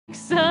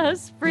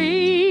us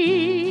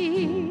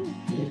free.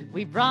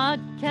 We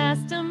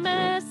broadcast a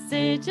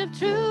message of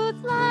truth,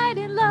 light,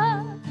 and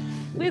love.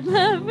 With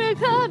love, we're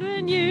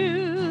covering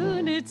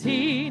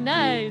unity.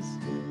 Nice.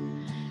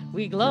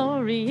 We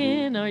glory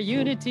in our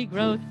unity,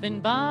 growth in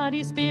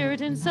body,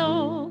 spirit, and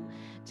soul.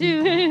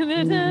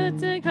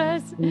 To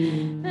Christ.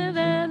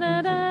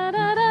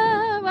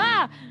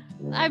 Wow.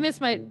 I missed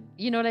my.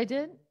 You know what I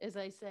did? Is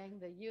I sang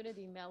the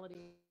unity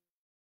melody.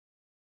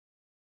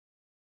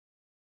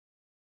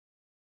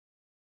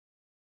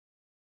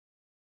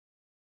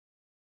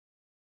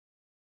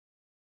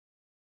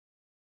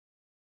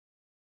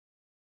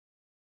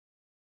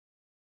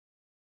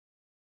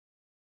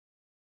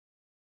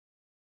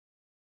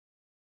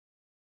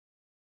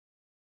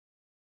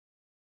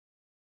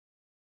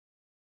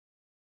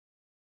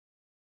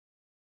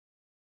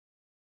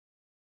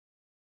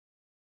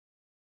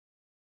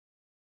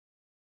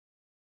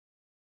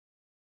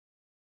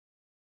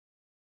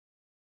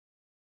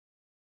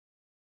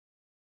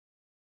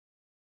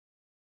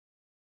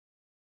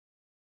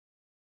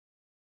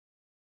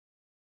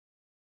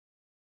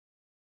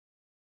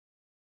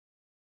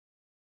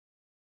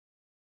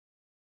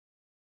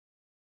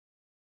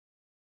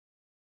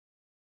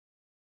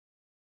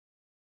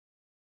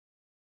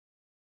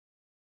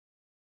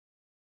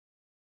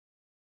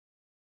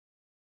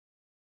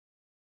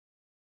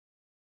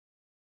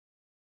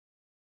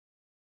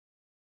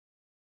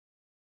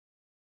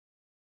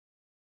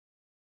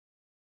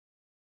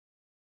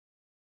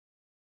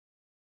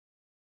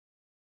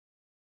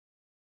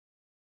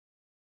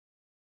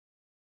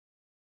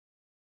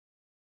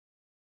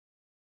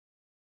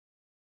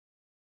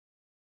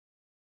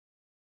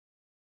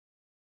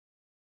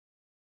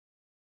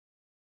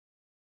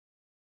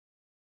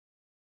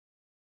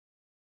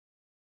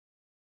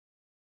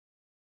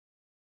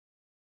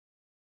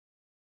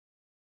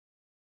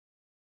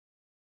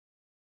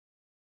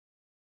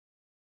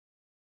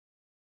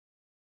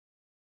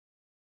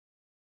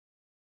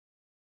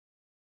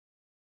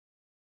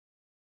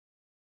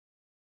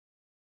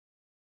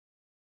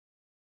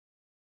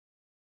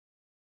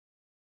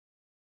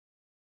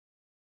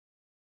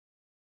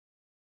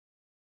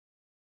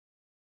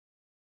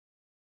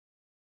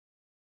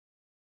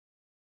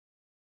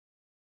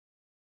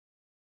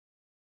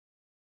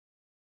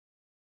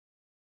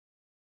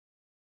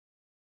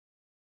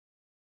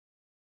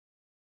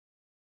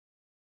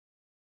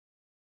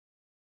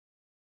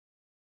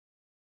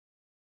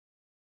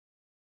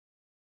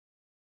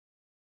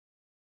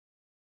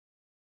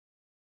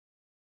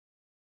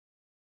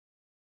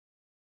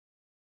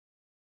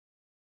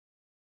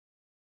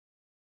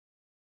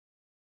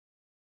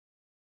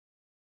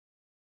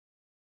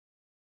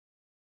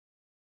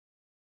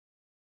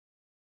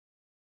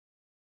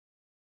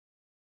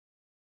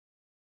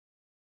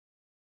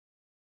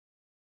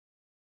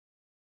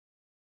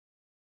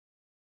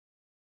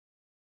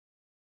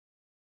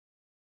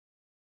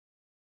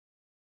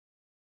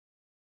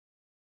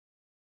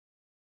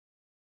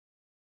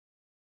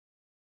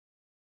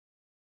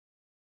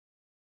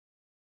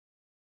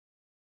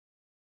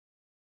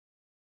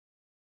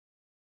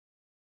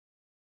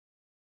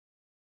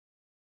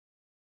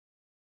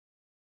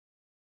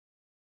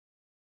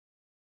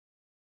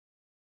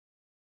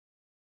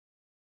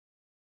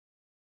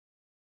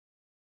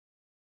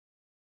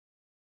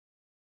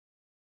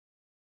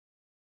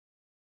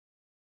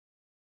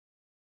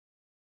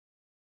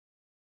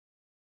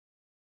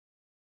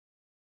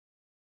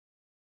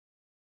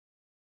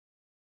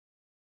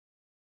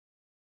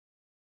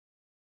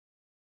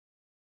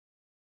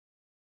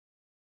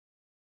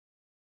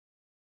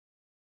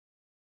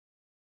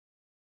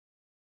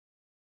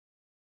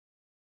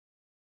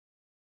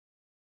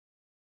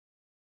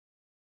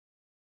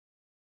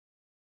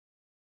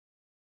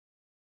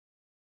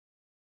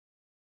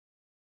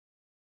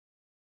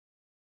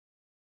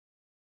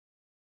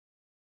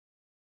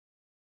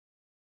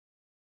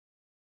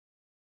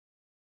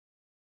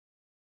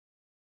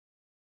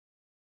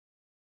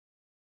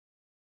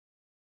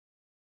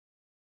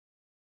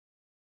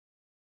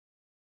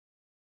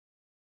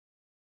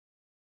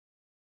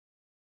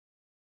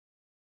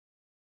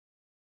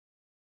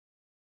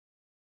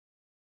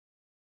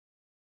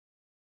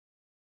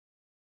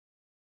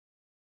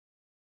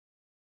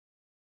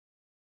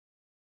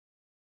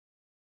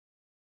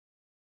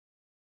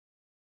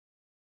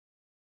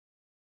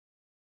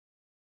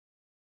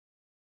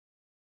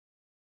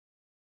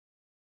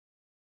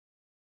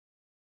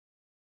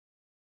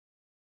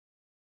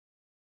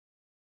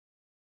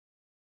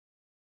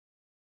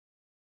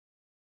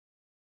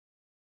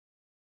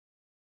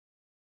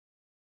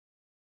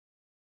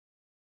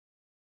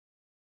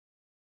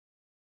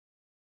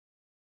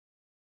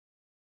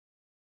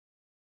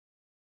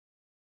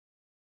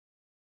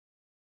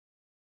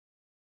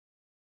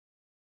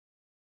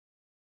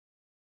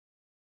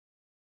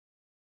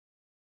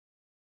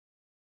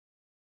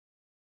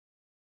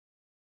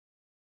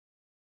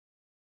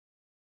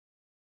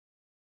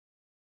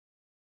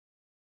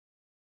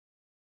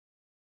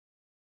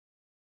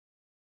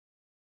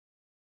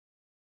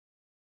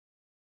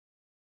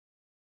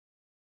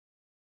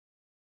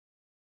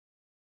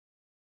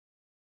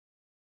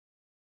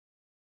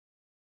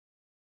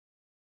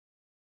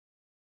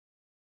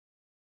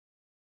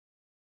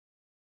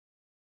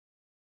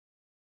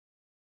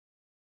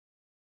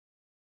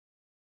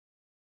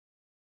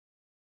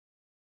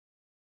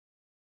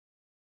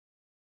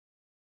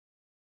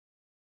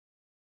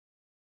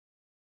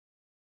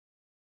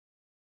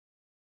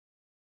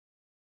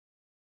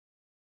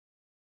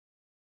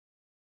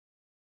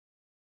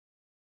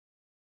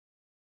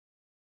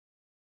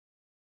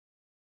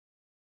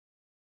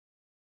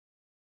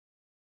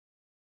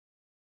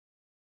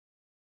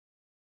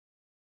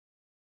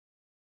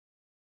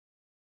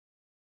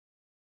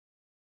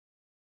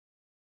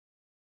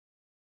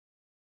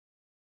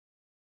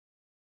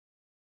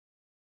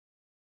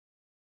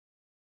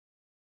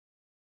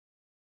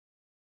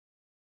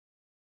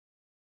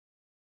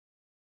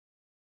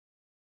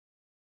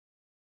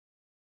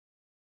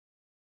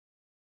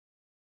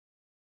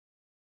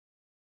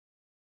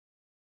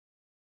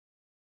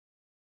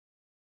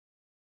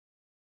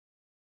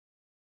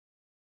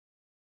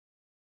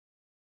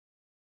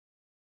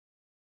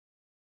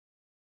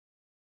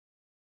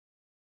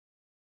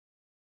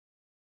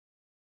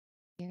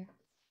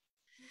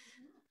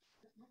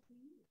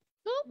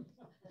 Boop.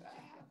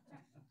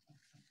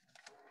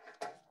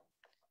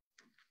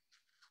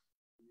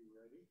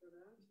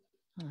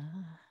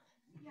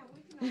 Yeah,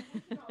 we can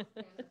all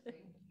stand up.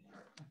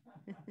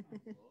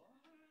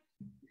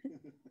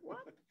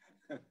 What?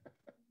 Okay,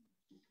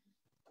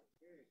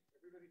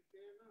 everybody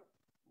stand up.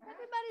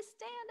 Everybody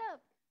stand up.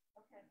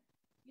 Okay.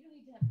 You don't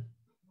need to have the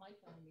mic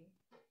on me,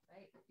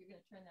 right? You're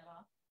going to turn that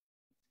off.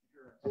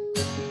 Sure.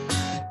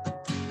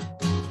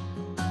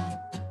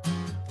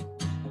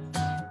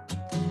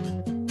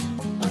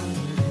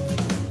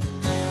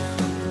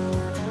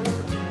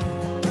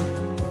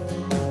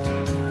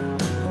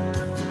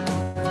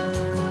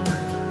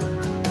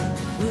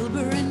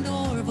 Wilbur and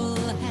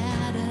Orville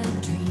had a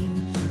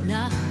dream.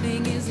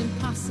 Nothing is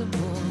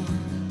impossible.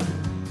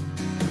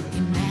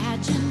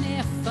 Imagine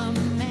if a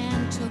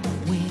man took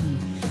wing.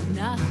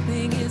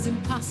 Nothing is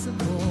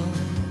impossible.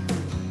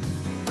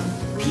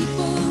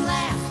 People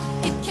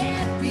laugh, it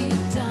can't be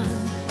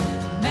done.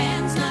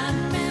 Man's not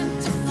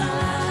meant to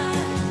fly.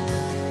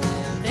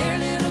 Their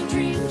little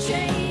dream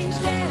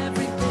changed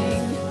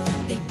everything.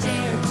 They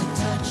dared to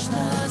touch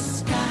the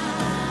sky.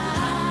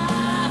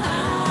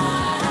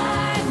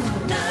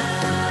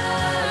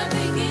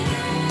 Nothing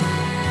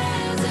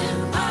is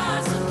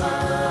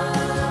impossible.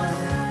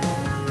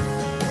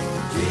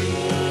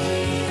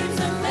 Dreams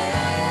are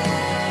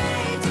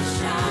made to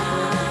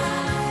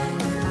shine.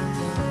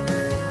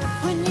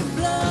 When you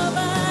blow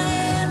by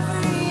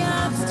every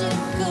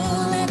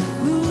obstacle and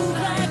move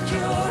like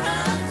you're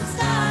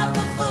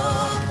unstoppable,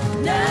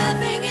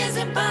 nothing is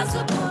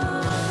impossible.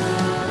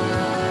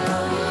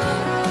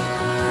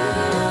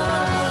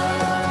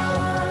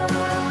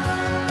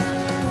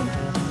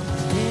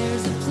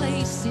 There's a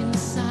place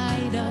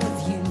inside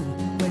of you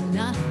where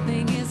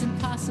nothing is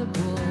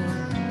impossible.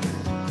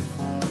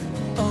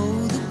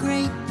 Oh, the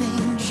great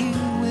things you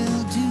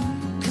will do,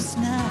 'cause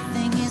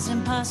nothing is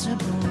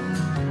impossible.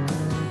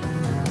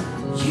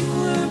 You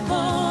were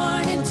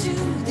born into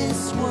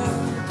this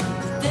world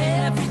with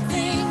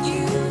everything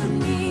you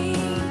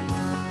need.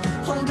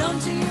 Hold on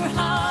to your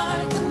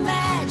heart, the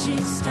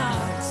magic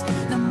starts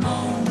the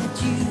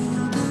moment you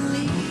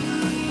believe.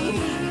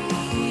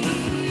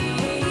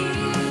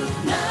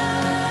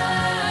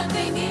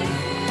 Nothing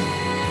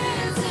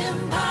is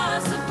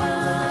impossible.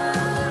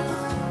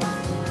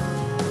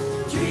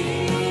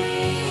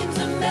 Dreams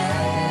are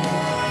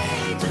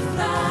made to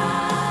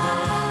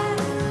fly.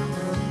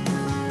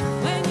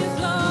 When you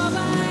blow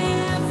by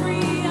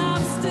every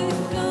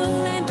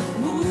obstacle and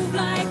move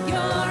like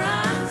you're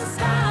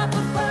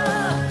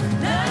unstoppable,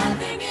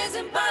 nothing is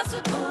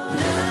impossible.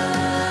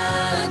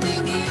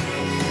 Nothing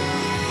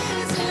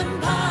is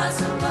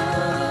impossible.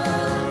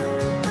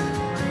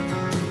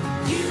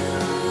 You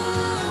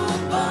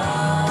were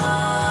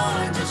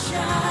born to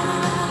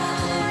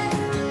shine.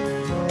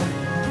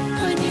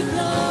 When you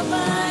blow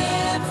by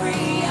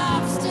every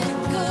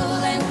obstacle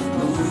and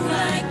move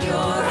like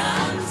you're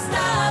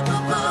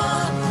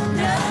unstoppable,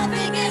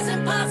 nothing is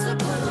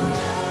impossible.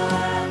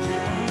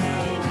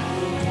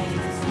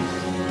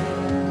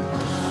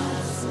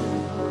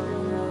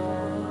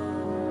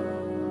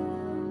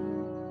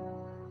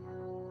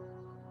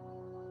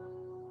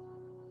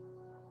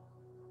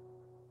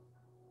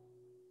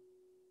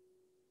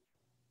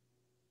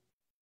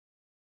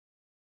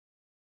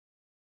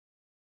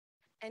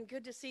 And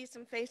good to see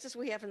some faces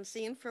we haven't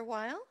seen for a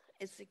while.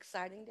 It's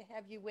exciting to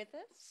have you with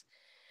us.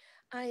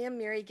 I am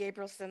Mary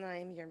Gabrielson. I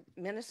am your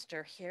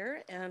minister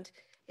here, and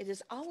it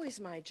is always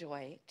my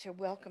joy to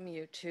welcome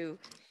you to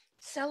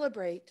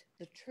celebrate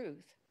the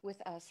truth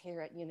with us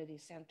here at Unity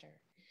Center.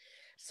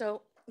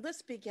 So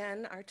let's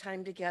begin our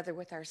time together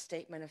with our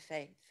statement of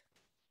faith.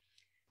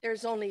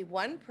 There's only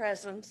one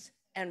presence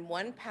and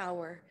one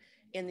power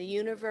in the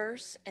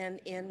universe and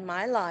in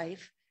my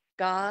life,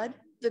 God,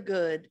 the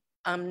good,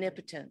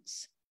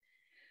 omnipotence.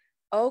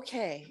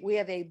 Okay, we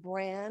have a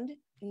brand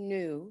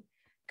new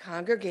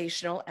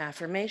congregational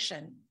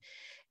affirmation.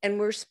 And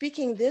we're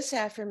speaking this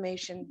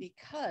affirmation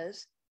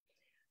because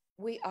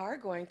we are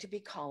going to be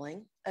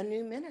calling a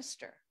new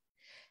minister.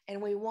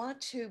 And we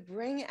want to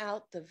bring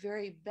out the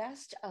very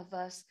best of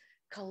us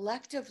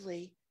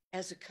collectively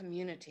as a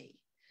community.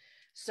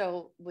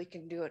 So we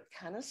can do it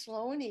kind of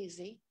slow and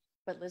easy,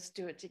 but let's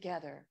do it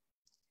together.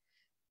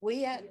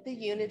 We at the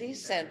Unity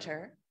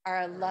Center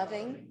are a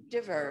loving,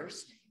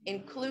 diverse,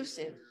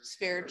 inclusive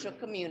spiritual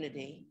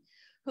community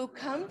who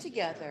come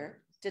together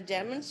to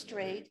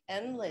demonstrate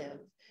and live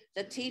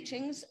the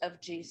teachings of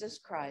Jesus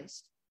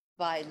Christ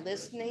by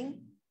listening,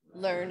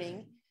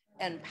 learning,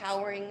 and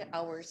powering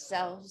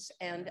ourselves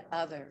and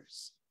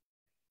others.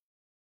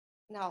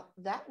 Now,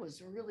 that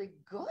was really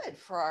good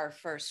for our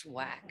first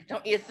whack,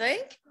 don't you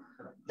think?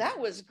 That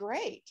was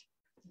great.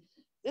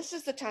 This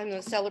is the time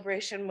of the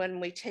celebration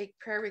when we take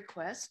prayer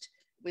requests.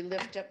 We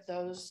lift up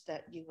those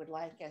that you would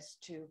like us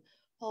to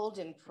hold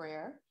in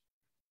prayer.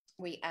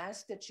 We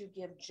ask that you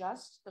give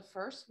just the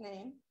first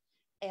name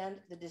and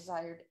the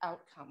desired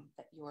outcome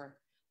that you're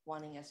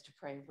wanting us to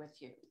pray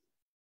with you.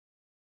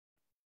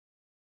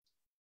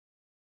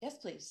 Yes,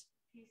 please.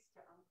 Peace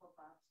to Uncle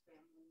Bob's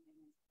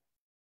family.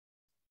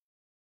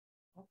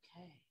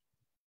 Okay.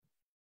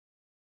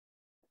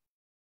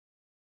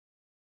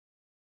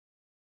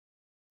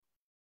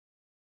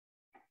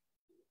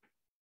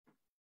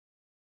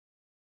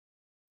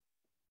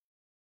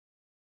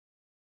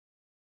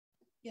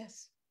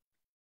 Yes.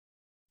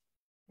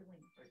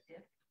 Healing for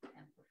Dick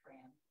and for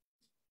Fran.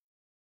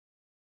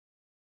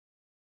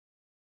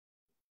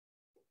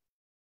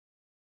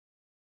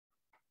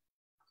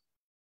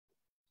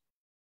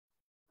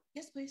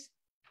 Yes, please.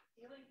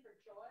 Healing for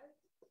joy,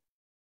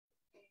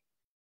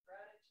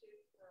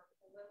 gratitude for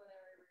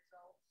preliminary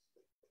results.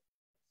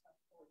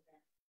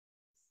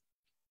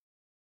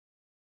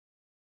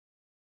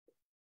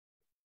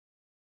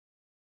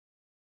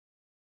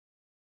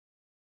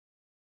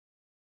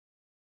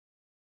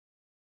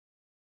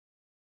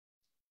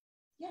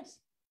 Yes.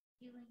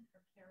 Healing for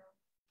Carol.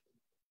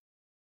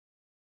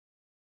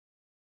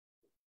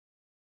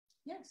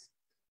 Yes.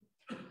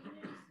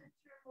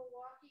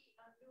 Milwaukee,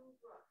 a new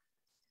roof.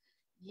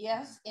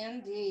 Yes,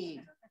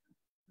 indeed.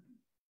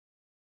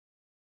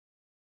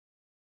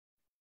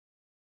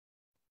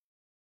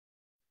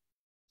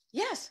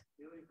 Yes.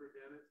 Healing for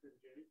Dennis and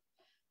Jenny.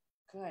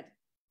 Good.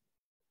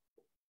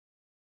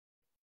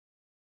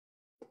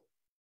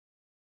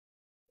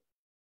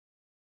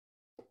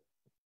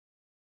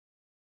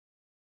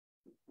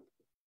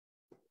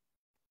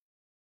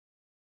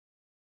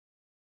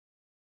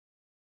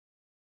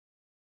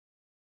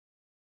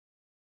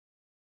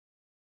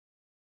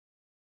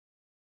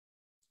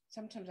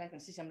 Sometimes I can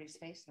see somebody's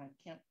face and I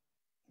can't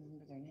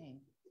remember their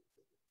name,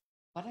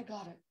 but I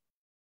got it.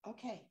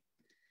 Okay.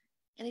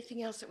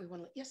 Anything else that we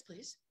want to? Yes,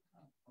 please.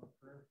 A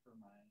prayer for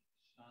my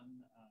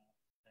son,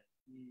 that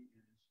he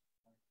is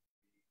going to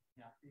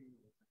be happy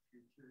with the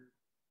future,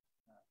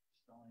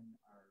 selling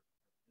our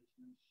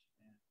business,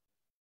 and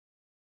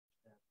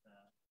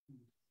that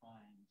he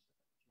finds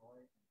joy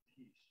and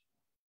peace.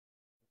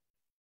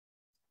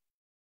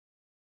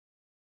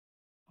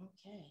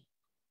 Okay.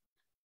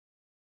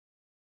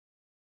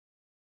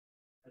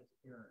 That's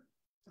Aaron.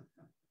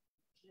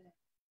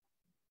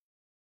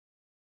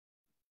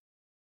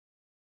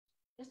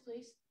 Yes,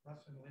 please.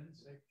 Russ and Lynn,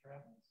 safe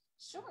travels.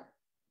 Sure.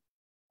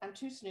 I'm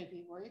too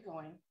Snoopy. Where are you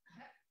going?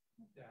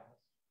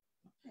 Dallas.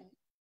 Okay.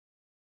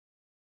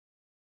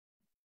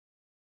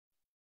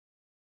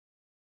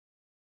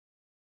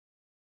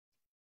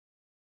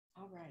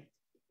 All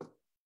right.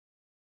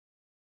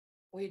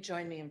 Will you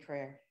join me in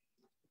prayer?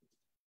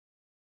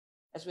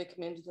 As we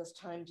come into this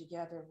time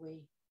together,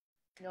 we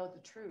know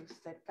the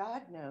truth that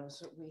God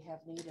knows what we have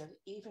need of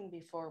even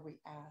before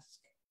we ask.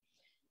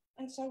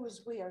 And so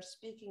as we are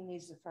speaking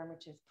these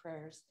affirmative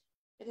prayers,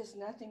 it has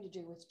nothing to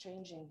do with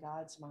changing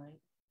God's mind.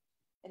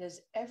 It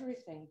has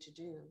everything to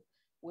do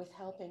with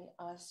helping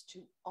us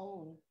to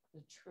own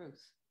the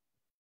truth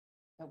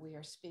that we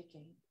are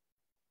speaking.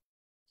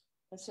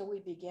 And so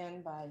we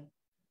begin by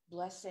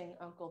blessing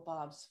Uncle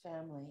Bob's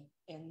family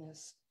in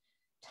this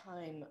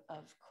time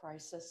of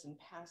crisis and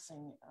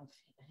passing of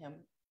him.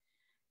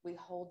 We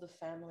hold the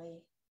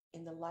family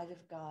in the light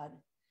of God,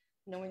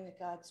 knowing that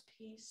God's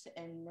peace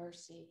and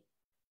mercy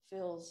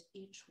fills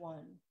each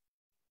one.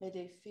 May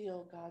they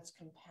feel God's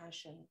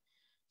compassion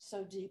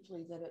so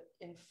deeply that it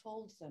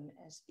enfolds them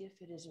as if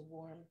it is a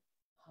warm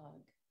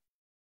hug.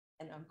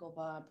 And Uncle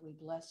Bob, we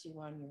bless you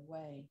on your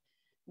way,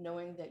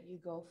 knowing that you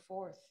go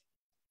forth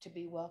to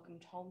be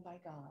welcomed home by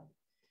God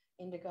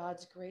into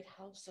God's great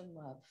house and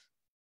love.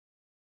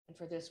 And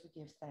for this, we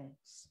give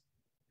thanks.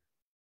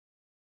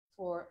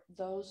 For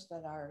those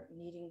that are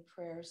needing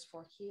prayers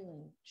for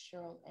healing,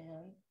 Cheryl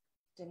Ann,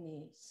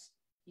 Denise,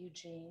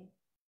 Eugene,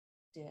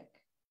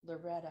 Dick,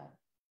 Loretta,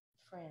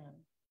 Fran,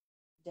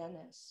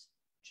 Dennis,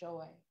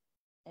 Joy,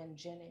 and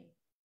Jenny,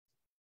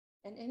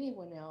 and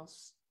anyone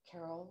else,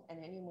 Carol,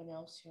 and anyone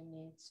else who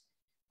needs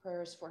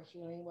prayers for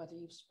healing, whether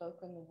you've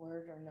spoken the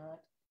word or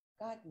not,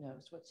 God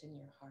knows what's in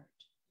your heart.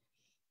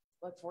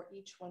 But for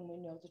each one, we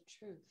know the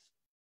truth,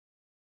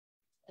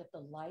 that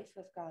the life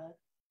of God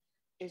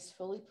is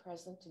fully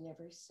present in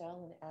every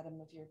cell and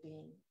atom of your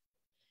being.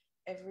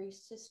 Every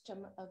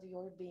system of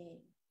your being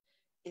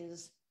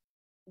is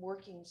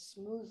working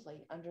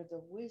smoothly under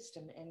the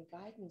wisdom and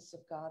guidance of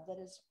God that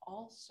is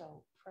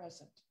also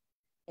present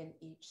in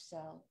each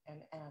cell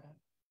and atom.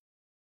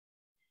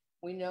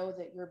 We know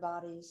that your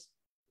bodies,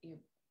 your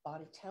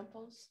body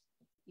temples,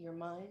 your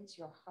minds,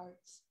 your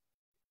hearts,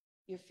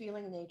 your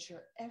feeling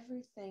nature,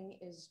 everything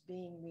is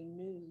being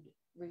renewed,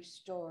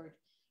 restored,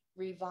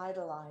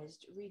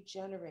 revitalized,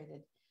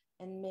 regenerated,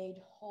 and made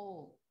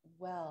whole,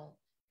 well,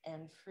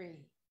 and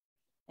free.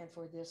 And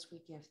for this we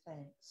give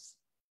thanks.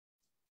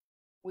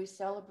 We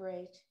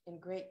celebrate in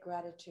great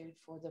gratitude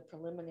for the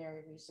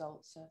preliminary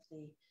results of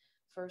the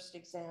first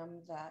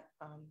exam that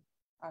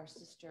our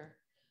sister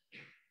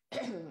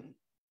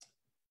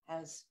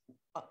has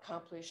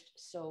accomplished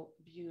so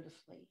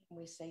beautifully. And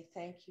we say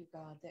thank you,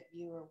 God, that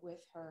you are with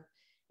her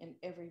in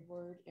every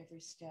word, every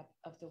step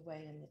of the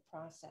way in the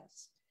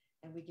process.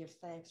 And we give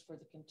thanks for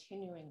the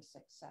continuing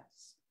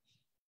success.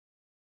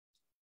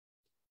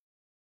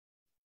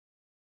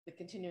 The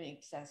continuing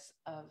success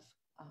of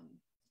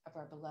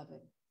our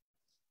beloved.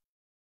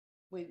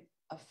 We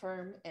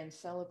affirm and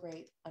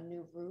celebrate a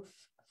new roof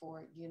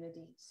for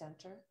Unity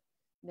Center,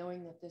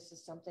 knowing that this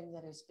is something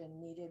that has been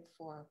needed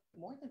for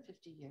more than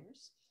 50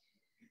 years.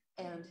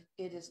 And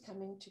it is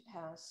coming to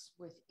pass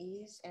with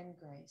ease and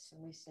grace.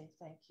 And we say,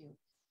 thank you.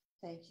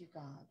 Thank you,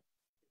 God.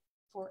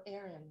 For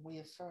Aaron, we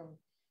affirm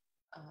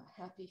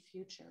a happy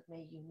future.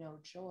 May you know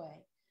joy,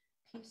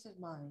 peace of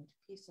mind,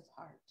 peace of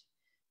heart,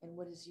 and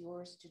what is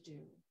yours to do.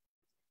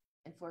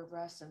 And for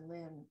Russ and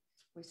Lynn,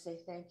 we say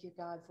thank you,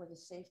 God, for the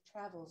safe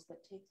travels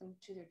that take them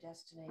to their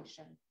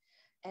destination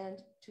and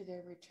to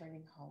their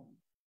returning home.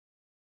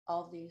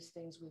 All these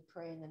things we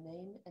pray in the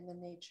name and the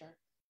nature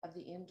of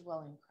the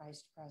indwelling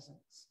Christ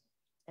presence.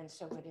 And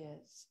so it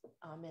is.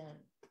 Amen.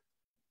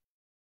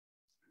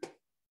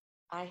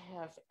 I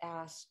have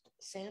asked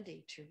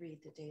Sandy to read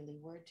the daily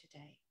word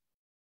today.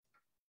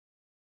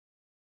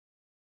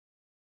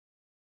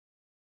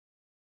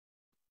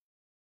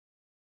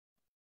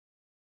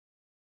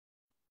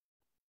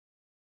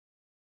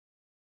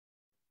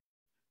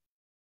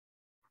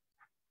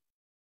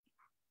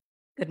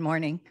 Good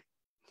morning.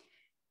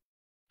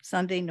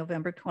 Sunday,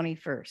 November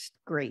 21st,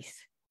 grace.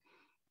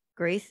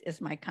 Grace is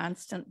my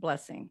constant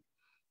blessing.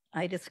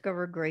 I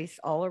discover grace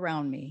all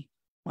around me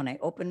when I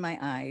open my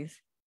eyes,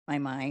 my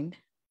mind,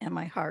 and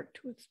my heart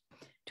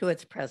to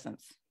its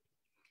presence.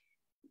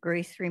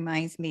 Grace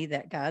reminds me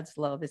that God's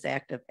love is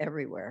active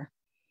everywhere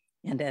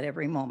and at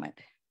every moment.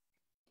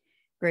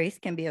 Grace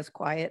can be as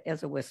quiet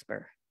as a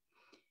whisper.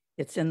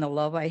 It's in the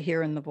love I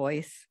hear in the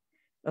voice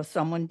of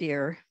someone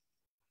dear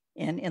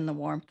and in the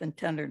warmth and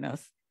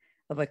tenderness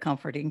of a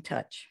comforting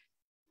touch.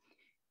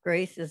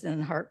 Grace is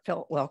in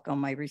heartfelt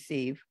welcome I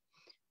receive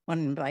when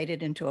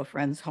invited into a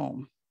friend's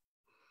home.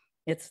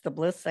 It's the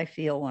bliss I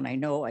feel when I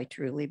know I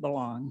truly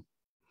belong.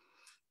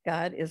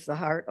 God is the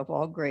heart of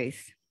all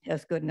grace,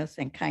 has goodness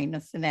and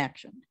kindness in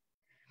action,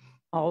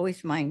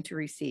 always mine to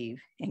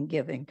receive and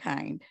give in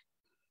kind.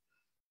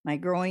 My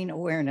growing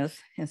awareness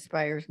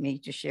inspires me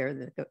to share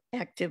the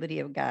activity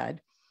of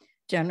God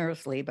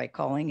generously by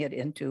calling it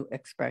into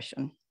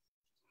expression.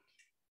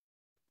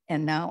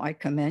 And now I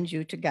commend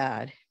you to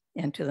God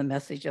and to the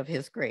message of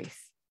his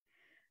grace,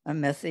 a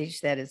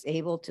message that is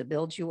able to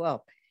build you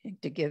up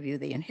and to give you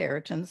the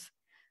inheritance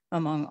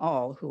among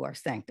all who are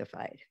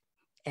sanctified.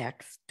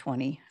 Acts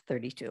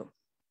 20:32.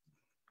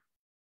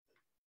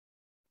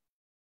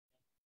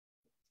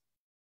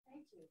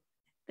 Thank you.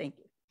 Thank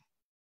you.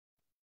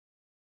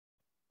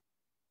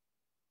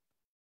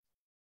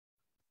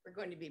 We're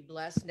going to be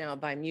blessed now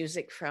by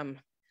music from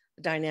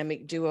the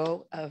dynamic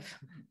duo of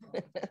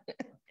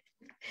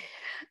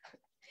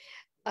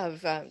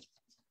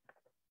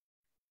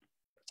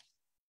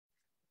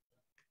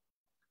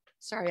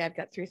sorry, I've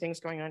got three things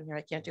going on here.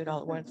 I can't do it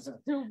all at once.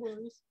 No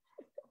worries.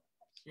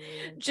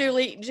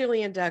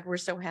 Julie and Doug, we're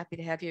so happy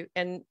to have you.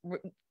 And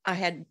I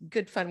had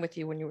good fun with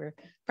you when you were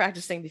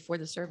practicing before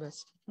the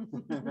service.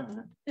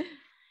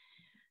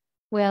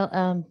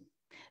 Well,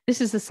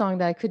 this is a song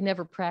that I could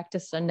never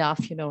practice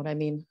enough. You know what I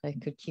mean? I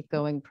could keep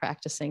going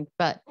practicing,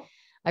 but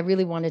I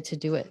really wanted to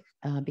do it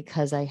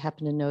because I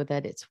happen to know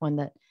that it's one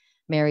that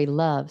Mary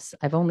loves.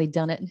 I've only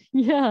done it.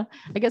 Yeah,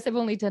 I guess I've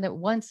only done it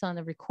once on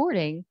a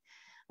recording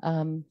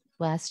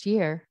last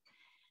year.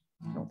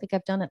 I don't think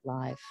I've done it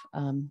live,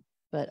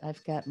 but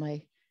I've got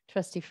my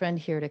trusty friend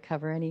here to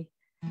cover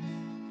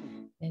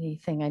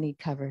anything I need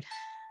covered.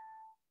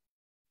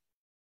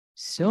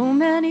 So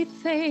many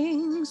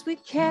things we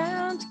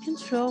can't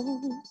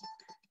control,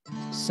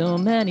 so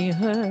many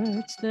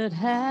hurts that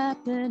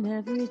happen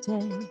every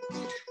day,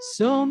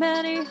 so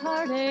many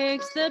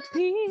heartaches that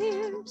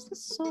pierce the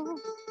soul,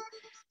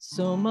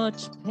 so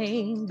much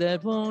pain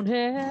that won't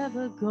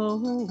ever go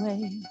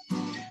away.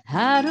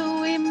 How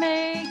do we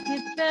make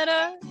it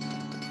better?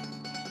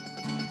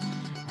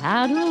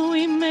 How do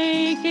we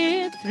make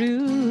it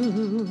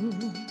through?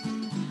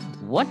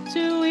 What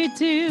do we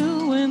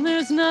do when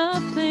there's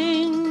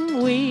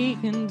nothing we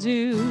can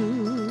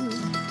do?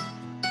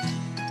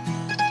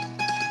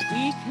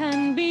 We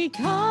can be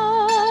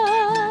kind.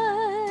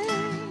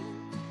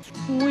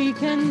 We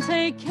can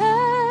take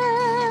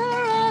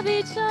care of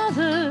each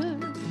other.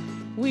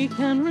 We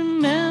can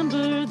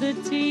remember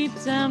that deep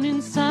down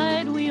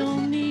inside we all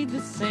need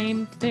the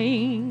same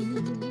thing.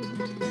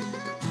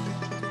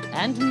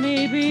 And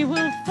maybe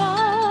we'll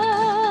find,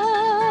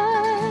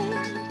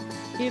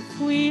 if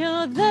we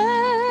are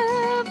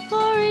there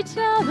for each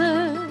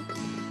other,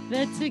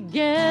 that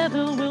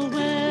together we'll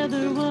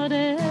weather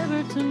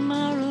whatever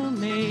tomorrow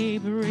may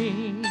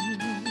bring.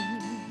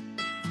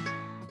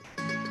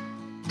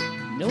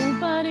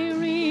 Nobody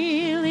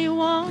really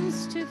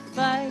wants to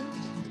fight.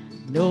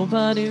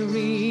 Nobody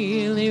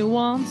really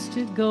wants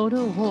to go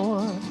to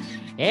war.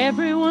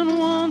 Everyone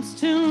wants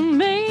to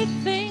make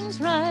things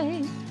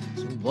right.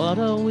 So what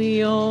are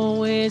we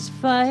always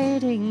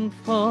fighting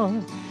for?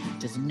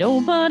 Does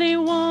nobody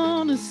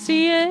want to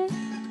see it?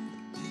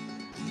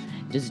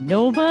 Does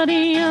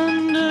nobody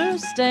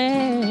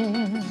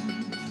understand?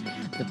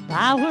 The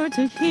power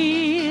to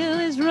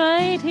heal is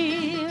right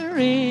here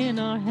in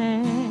our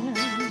hands.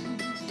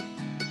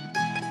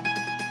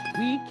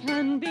 We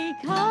can be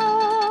kind.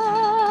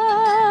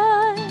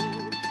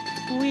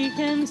 We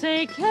can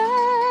take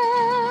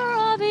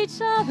care of each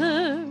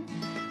other.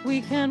 We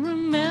can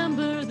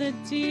remember that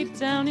deep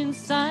down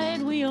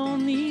inside we all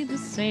need the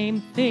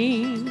same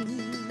thing.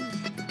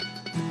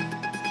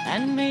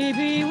 And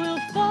maybe we'll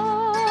find,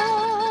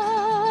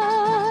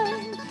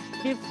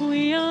 if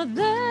we are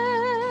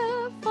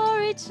there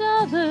for each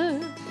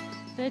other,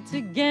 that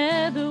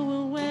together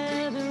we'll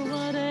weather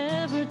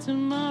whatever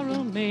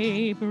tomorrow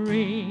may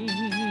bring.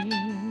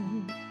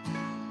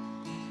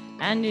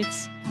 And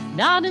it's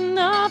not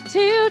enough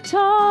to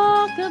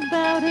talk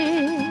about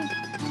it,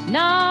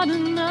 not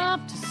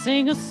enough to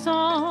sing a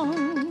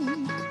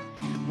song.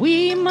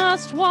 We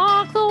must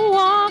walk the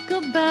walk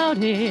about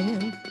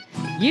it.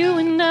 You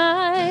and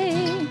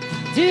I,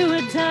 do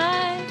or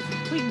die,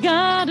 we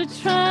gotta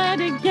try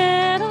to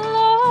get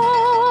along.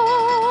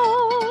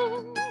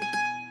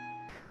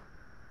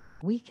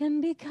 We can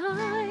be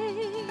kind.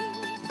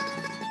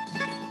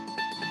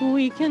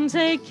 We can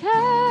take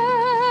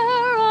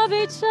care of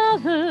each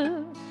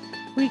other.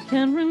 We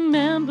can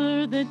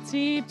remember that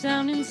deep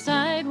down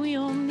inside we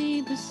all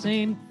need the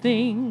same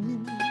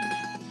thing.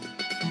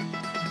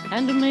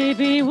 And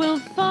maybe we'll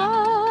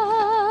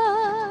find,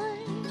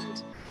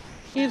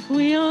 if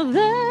we are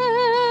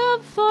there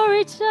for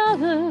each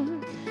other,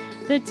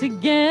 that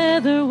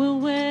together we'll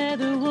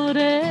weather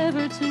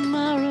whatever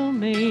tomorrow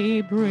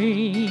may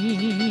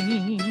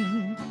bring.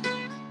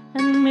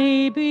 And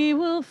maybe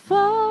we'll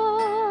find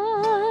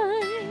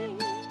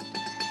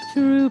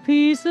true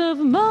peace of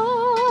mind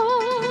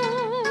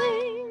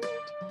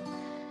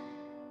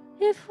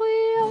if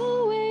we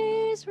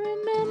always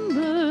remember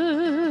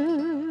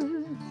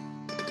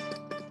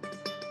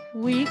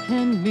we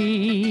can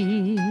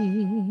be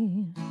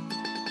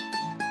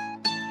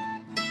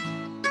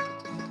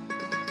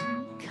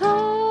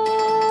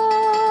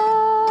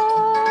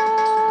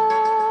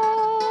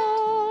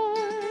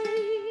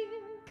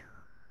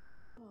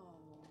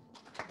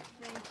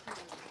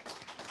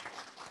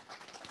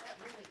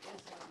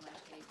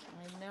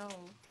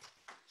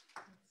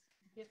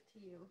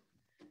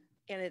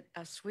And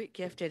a sweet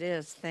gift it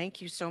is.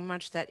 Thank you so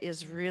much. That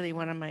is really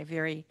one of my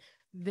very,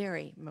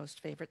 very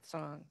most favorite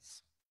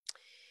songs.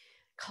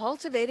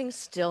 Cultivating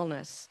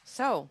Stillness.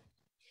 So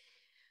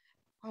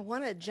I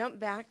want to jump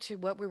back to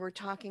what we were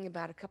talking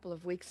about a couple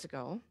of weeks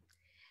ago.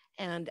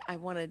 And I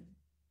want to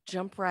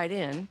jump right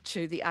in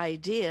to the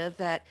idea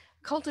that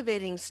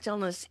cultivating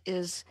stillness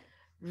is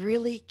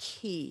really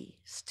key.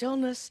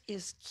 Stillness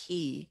is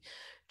key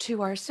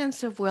to our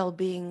sense of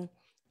well-being,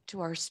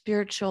 to our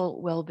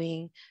spiritual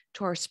well-being,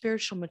 to our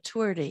spiritual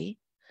maturity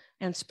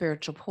and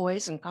spiritual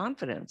poise and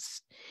confidence.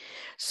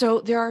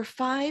 So there are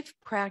 5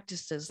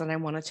 practices that I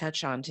want to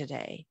touch on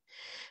today.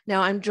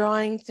 Now I'm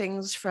drawing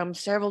things from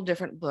several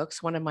different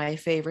books. One of my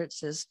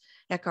favorites is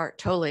Eckhart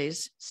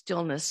Tolle's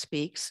Stillness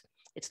Speaks.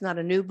 It's not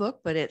a new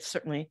book, but it's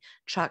certainly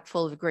chock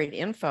full of great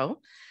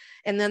info.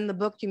 And then the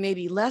book you may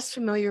be less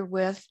familiar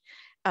with,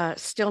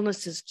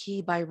 Stillness is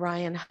Key by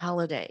Ryan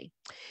Holiday.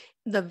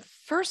 The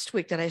first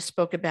week that I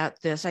spoke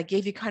about this, I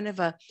gave you kind of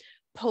a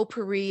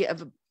potpourri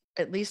of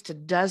at least a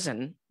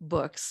dozen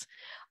books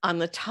on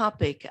the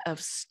topic of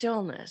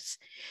stillness.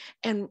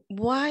 And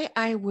why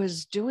I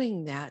was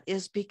doing that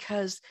is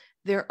because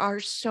there are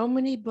so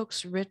many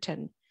books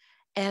written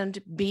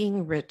and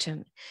being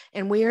written,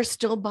 and we are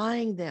still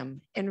buying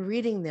them and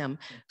reading them.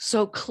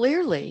 So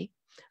clearly,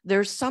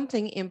 there's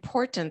something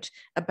important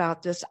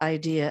about this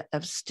idea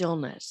of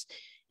stillness.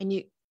 And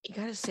you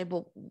got to say,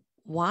 well,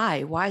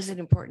 why? Why is it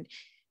important?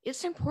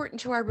 It's important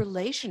to our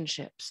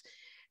relationships.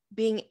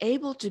 Being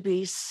able to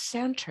be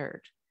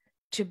centered,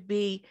 to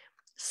be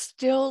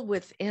still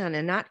within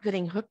and not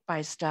getting hooked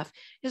by stuff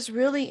is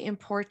really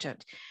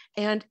important.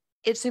 And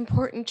it's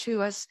important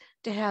to us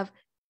to have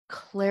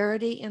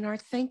clarity in our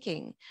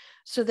thinking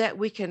so that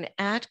we can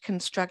act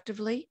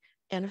constructively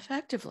and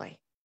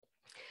effectively.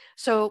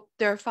 So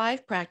there are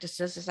 5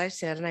 practices, as I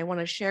said, and I want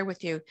to share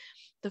with you.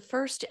 The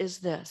first is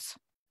this: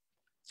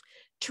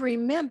 to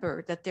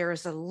remember that there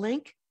is a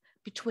link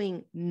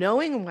between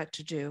knowing what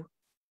to do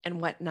and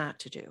what not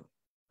to do.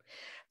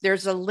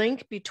 There's a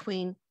link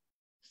between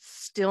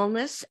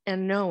stillness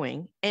and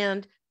knowing,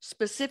 and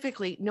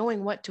specifically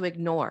knowing what to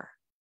ignore.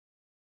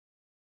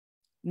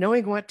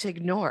 Knowing what to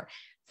ignore.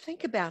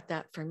 Think about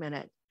that for a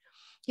minute.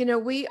 You know,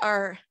 we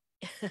are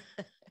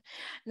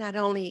not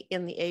only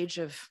in the age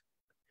of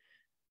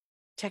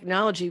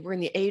technology, we're in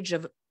the age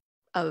of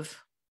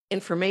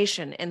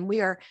information, and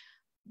we are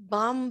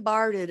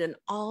bombarded on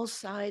all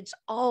sides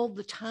all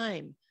the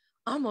time,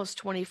 almost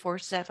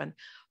 24/7.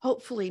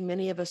 Hopefully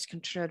many of us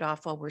can turn it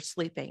off while we're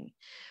sleeping.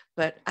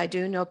 But I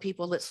do know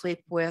people that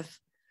sleep with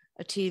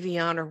a TV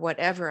on or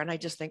whatever, and I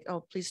just think,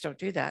 oh, please don't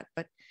do that.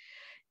 But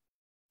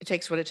it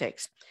takes what it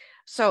takes.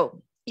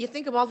 So you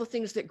think of all the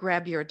things that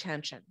grab your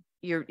attention.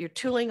 You're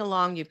tooling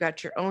along, you've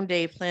got your own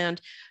day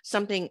planned,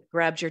 something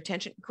grabs your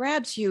attention,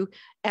 grabs you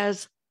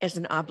as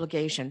an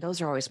obligation.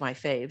 Those are always my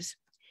faves.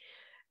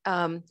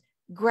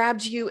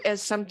 Grabs you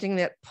as something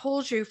that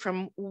pulls you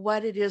from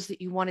what it is that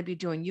you want to be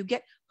doing. You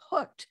get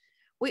hooked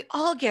We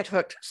all get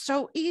hooked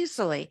so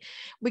easily.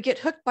 We get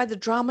hooked by the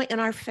drama in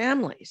our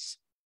families.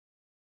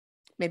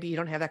 Maybe you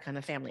don't have that kind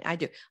of family. I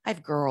do. I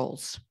have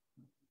girls,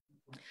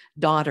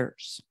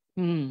 daughters.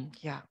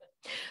 Yeah.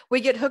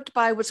 We get hooked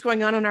by what's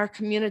going on in our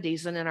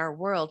communities and in our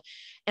world.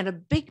 And a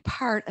big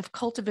part of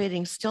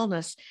cultivating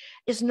stillness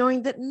is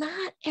knowing that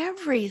not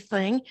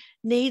everything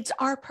needs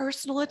our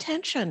personal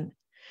attention.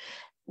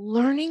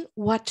 Learning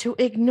what to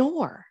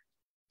ignore.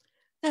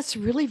 That's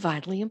really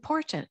vitally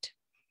important.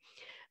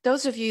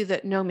 Those of you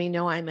that know me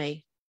know I'm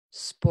a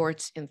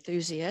sports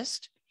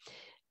enthusiast.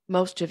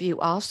 Most of you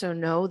also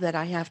know that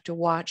I have to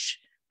watch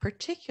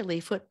particularly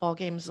football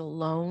games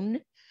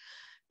alone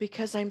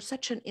because I'm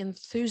such an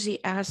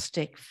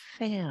enthusiastic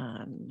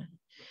fan.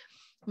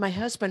 My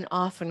husband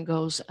often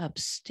goes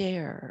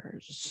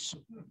upstairs.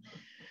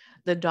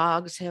 The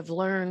dogs have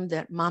learned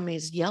that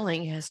mommy's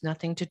yelling has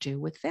nothing to do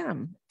with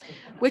them,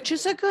 which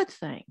is a good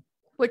thing,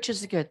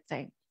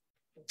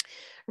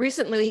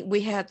 Recently,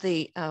 we had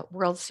the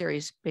World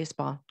Series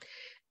baseball,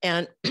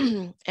 and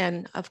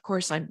and of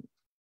course, I'm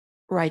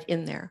right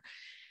in there.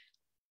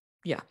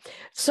 Yeah.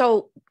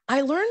 So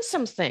I learned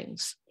some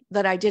things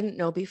that I didn't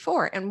know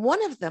before. And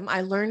one of them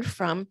I learned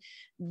from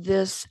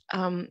this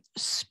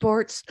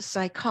sports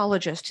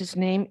psychologist. His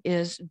name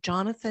is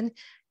Jonathan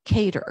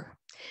Cater.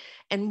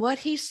 And what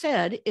he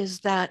said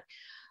is that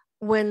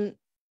when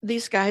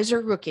these guys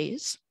are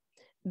rookies,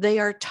 they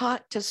are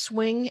taught to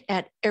swing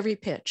at every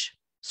pitch,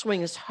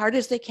 swing as hard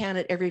as they can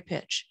at every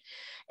pitch.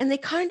 And they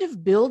kind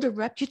of build a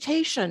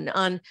reputation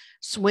on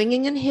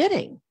swinging and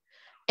hitting.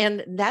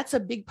 And that's a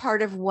big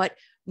part of what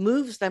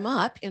moves them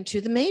up into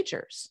the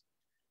majors.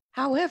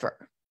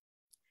 However,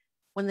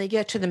 when they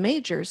get to the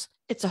majors,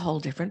 it's a whole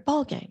different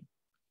ballgame,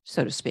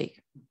 so to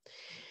speak.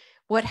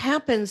 What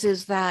happens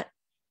is that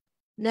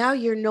now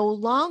you're no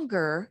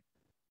longer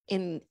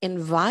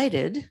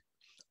invited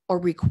or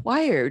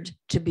required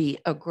to be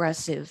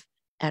aggressive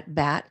at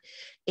bat.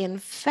 In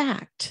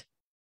fact,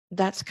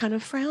 that's kind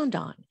of frowned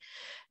on.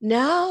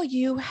 Now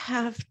you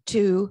have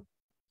to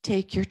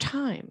take your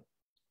time.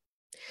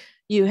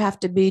 You have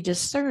to be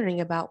discerning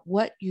about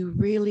what you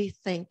really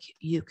think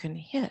you can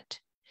hit.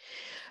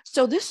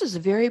 So this is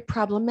very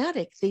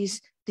problematic.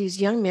 These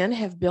young men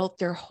have built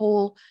their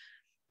whole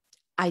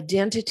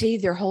identity,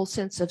 their whole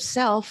sense of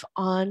self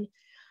on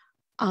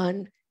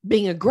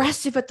being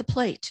aggressive at the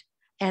plate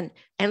and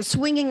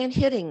swinging and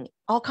hitting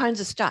all kinds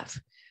of stuff.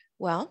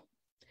 Well,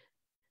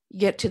 you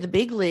get to the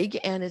big league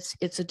and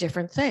it's a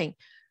different thing.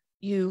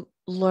 You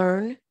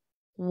learn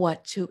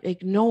what to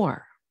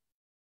ignore.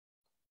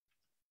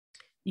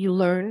 You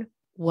learn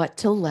what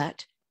to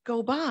let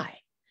go by.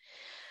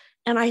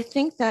 And I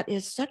think that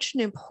is such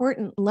an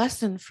important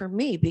lesson for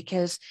me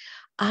because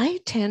I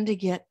tend to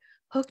get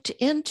hooked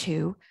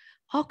into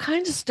all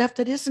kinds of stuff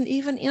that isn't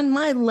even in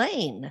my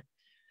lane.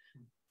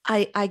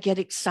 I get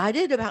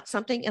excited about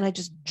something and I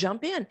just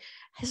jump in. It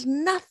has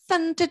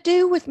nothing to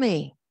do with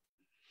me.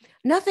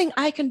 Nothing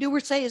I can do or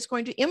say is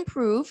going to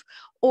improve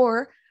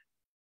or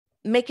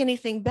make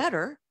anything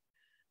better.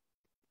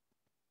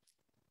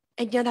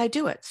 And yet I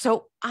do it.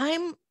 So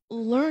I'm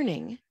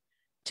learning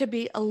to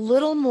be a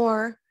little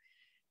more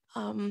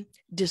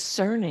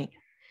discerning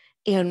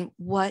in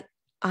what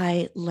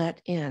I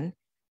let in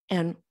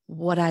and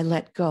what I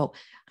let go.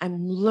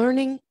 I'm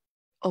learning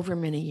over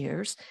many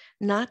years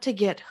not to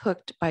get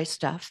hooked by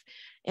stuff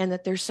and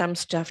that there's some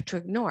stuff to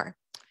ignore.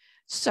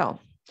 So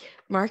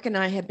Mark and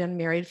I have been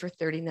married for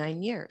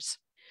 39 years.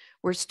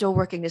 We're still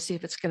working to see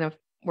if it's going to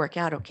work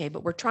out okay,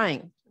 but we're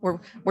trying.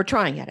 We're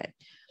trying at it.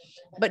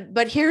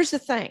 But here's the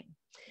thing.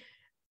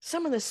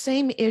 Some of the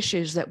same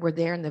issues that were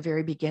there in the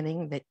very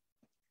beginning that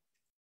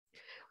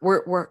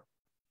were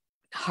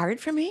hard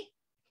for me,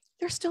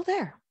 they're still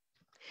there.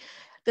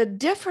 The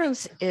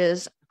difference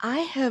is I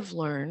have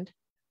learned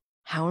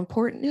how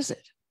important is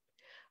it?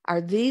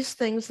 Are these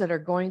things that are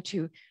going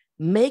to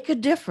make a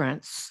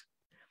difference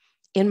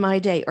in my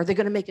day? Are they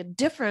going to make a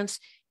difference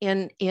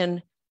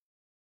in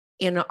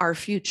our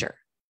future?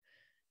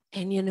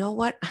 And you know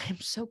what? I'm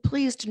so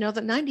pleased to know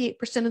that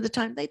 98% of the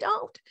time they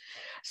don't.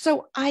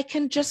 So I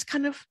can just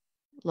kind of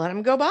let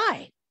them go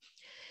by.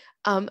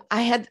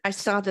 I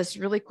saw this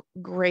really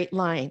great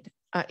line.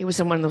 It was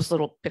in one of those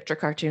little picture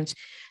cartoons.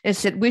 And it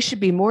said, we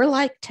should be more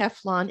like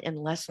Teflon and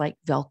less like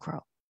Velcro.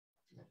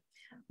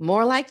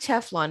 More like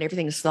Teflon,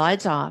 everything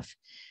slides off,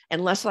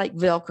 and less like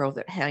Velcro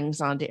that hangs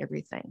on to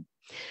everything.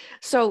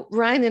 So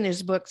Ryan in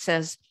his book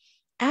says,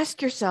 ask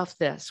yourself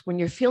this, when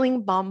you're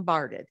feeling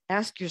bombarded,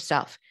 ask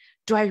yourself,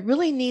 do I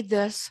really need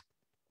this?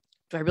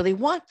 Do I really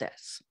want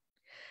this?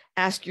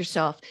 Ask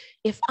yourself,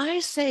 if I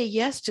say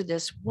yes to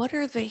this, what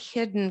are the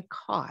hidden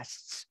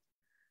costs?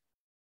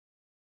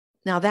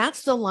 Now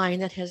that's the line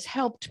that has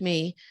helped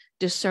me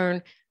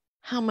discern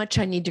how much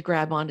I need to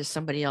grab onto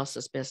somebody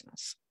else's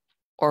business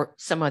or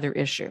some other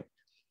issue.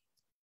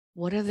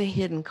 What are the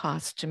hidden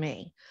costs to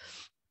me?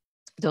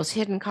 Those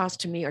hidden costs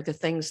to me are the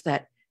things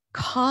that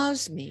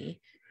cause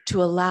me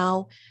to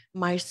allow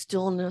my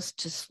stillness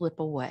to slip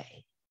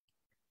away.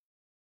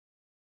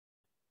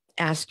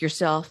 Ask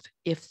yourself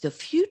if the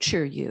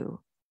future you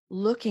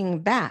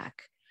looking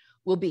back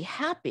will be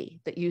happy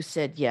that you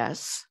said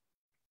yes?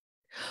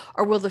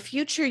 Or will the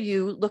future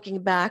you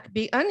looking back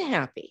be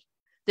unhappy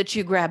that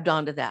you grabbed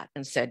onto that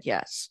and said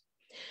yes?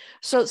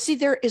 So see,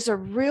 there is a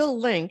real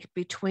link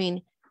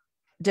between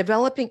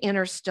developing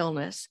inner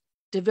stillness,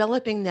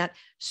 developing that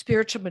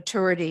spiritual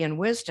maturity and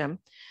wisdom,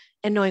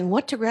 and knowing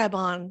what to grab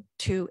on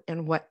to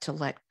and what to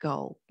let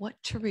go, what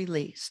to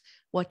release,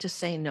 what to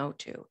say no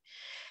to.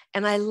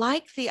 And I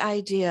like the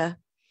idea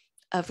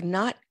of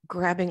not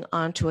grabbing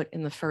onto it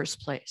in the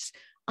first place.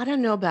 I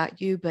don't know about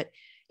you, but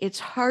it's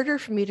harder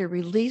for me to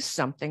release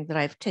something that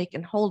I've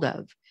taken hold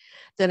of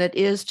than it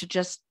is to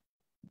just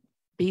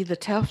be the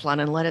Teflon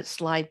and let it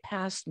slide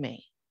past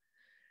me.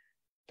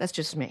 That's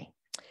just me.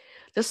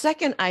 The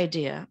second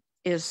idea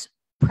is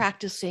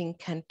practicing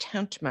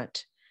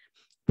contentment,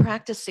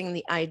 practicing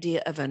the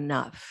idea of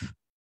enough,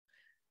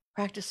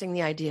 practicing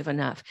the idea of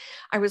enough.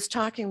 I was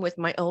talking with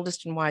my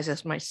oldest and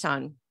wisest, my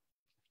son,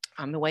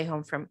 on the way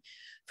home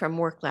from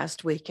work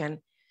last week,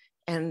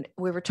 and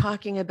we were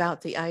talking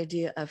about the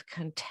idea of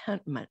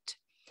contentment.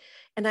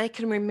 And I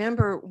can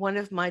remember one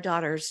of my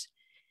daughters,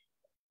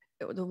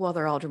 well,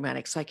 they're all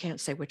dramatic, so I can't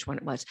say which one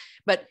it was,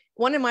 but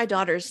one of my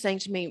daughters saying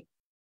to me,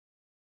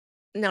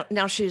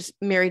 now she's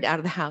married out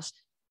of the house,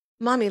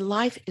 "Mommy,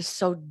 life is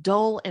so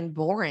dull and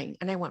boring."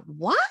 And I went,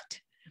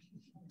 "What?"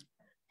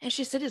 And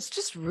she said, "It's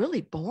just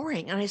really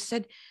boring." And I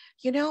said,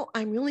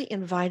 I'm really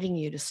inviting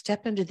you to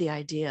step into the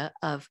idea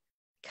of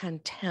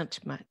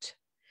contentment.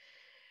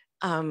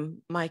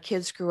 My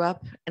kids grew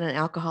up in an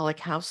alcoholic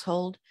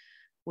household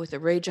with a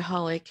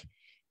rageaholic.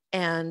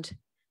 And,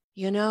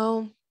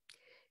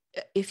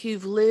 if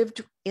you've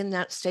lived in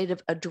that state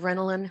of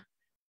adrenaline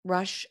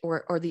rush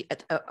or the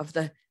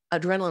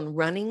adrenaline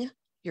running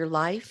your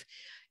life,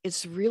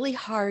 it's really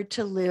hard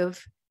to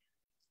live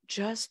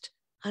just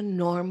a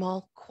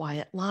normal,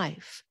 quiet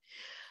life.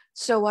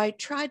 So I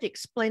tried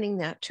explaining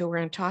that to her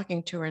and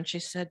talking to her, and she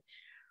said,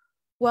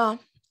 "Well,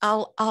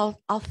 I'll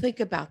think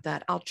about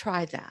that. I'll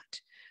try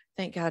that."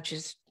 Thank God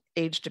she's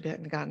aged a bit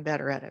and gotten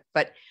better at it.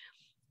 But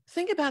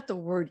think about the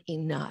word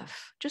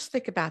enough. Just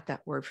think about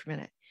that word for a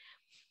minute.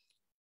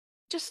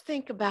 Just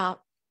think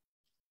about,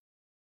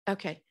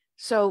 okay,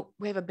 so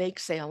we have a bake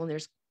sale and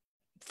there's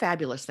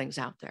fabulous things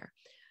out there.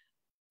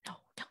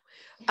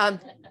 No.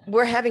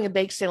 We're having a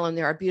bake sale and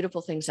there are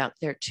beautiful things out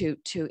there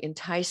to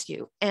entice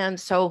you. And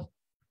so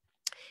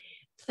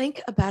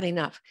think about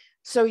enough.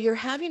 So you're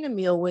having a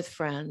meal with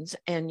friends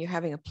and you're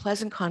having a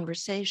pleasant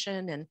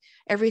conversation and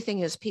everything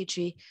is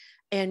peachy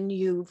and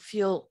you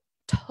feel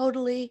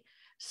totally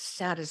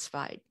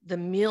satisfied. The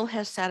meal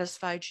has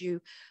satisfied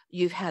you.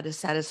 You've had a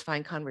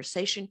satisfying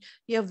conversation.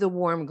 You have the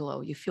warm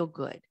glow. You feel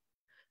good.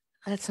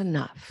 That's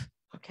enough.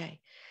 Okay.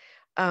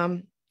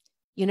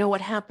 You know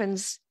what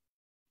happens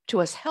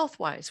to us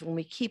health-wise when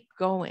we keep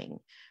going,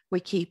 we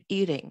keep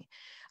eating.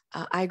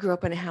 I grew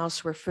up in a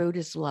house where food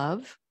is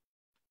love.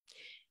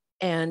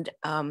 And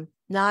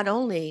not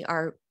only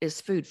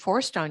is food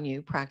forced on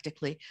you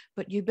practically,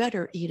 but you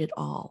better eat it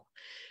all.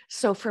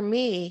 So for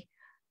me,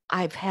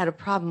 I've had a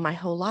problem my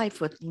whole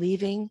life with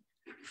leaving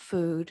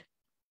food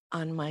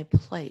on my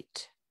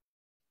plate.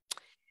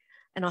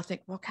 And I'll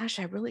think, well, gosh,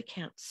 I really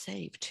can't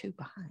save 2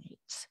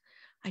 bites.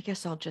 I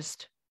guess I'll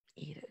just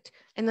eat it.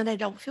 And then I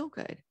don't feel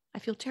good. I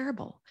feel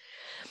terrible.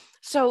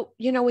 So,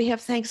 we have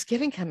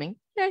Thanksgiving coming.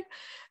 Okay.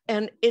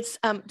 And it's,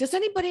 does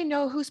anybody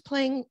know who's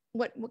playing,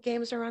 what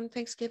games are on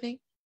Thanksgiving?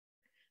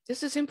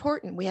 This is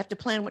important. We have to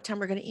plan what time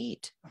we're going to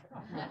eat.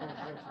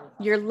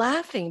 You're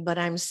laughing, but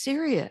I'm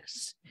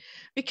serious.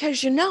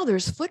 Because,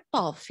 there's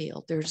football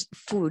field, there's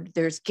food,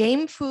 there's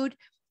game food,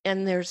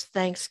 and there's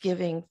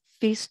Thanksgiving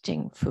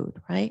feasting food,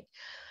 right?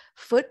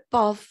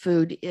 Football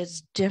food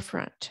is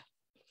different.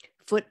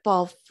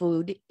 Football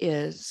food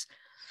is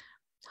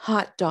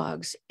hot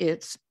dogs,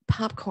 it's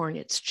popcorn,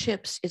 it's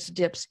chips, it's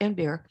dips, and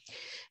beer.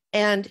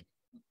 And,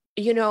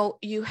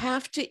 you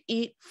have to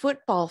eat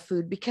football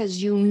food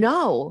because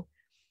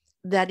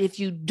that if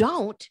you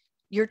don't,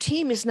 your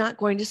team is not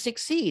going to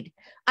succeed.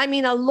 I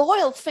mean, a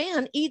loyal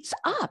fan eats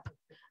up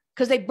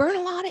because they burn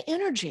a lot of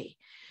energy.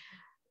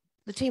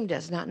 The team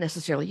does, not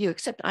necessarily you,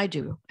 except I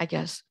do, I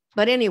guess.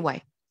 But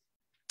anyway,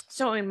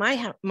 so in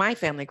my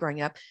family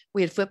growing up,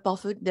 we had football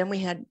food, then we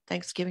had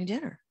Thanksgiving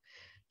dinner.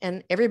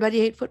 And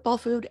everybody ate football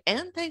food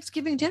and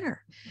Thanksgiving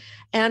dinner.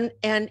 And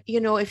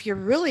if you're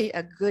really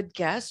a good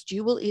guest,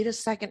 you will eat a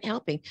second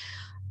helping.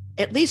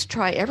 At least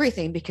try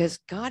everything, because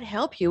God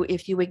help you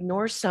if you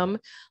ignore some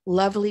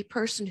lovely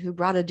person who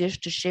brought a dish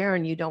to share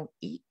and you don't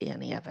eat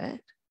any of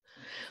it.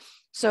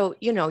 So,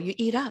 you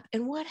eat up.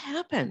 And what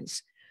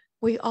happens?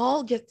 We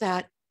all get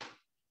that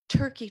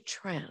turkey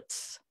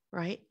trance,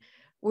 right?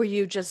 Where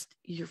you're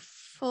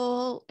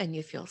full and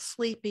you feel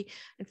sleepy.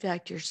 In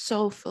fact, you're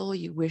so full,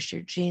 you wish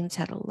your jeans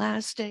had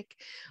elastic,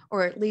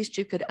 or at least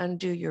you could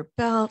undo your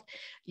belt.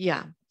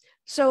 Yeah.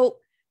 So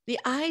the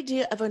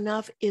idea of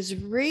enough is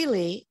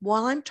really,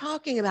 while I'm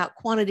talking about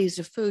quantities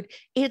of food,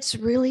 it's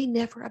really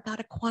never about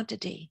a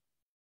quantity.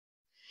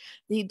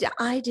 The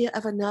idea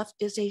of enough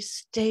is a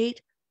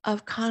state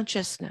of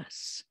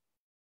consciousness.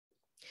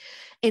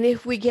 And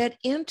if we get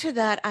into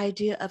that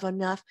idea of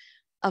enough,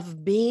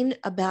 of being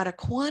about a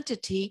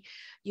quantity,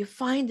 you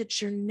find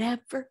that you're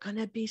never going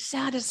to be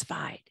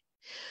satisfied.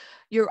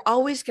 You're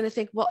always going to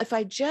think, well, if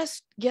I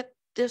just get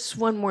this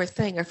one more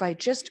thing, or if I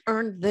just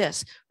earn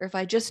this, or if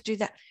I just do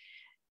that.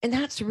 And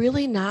that's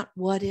really not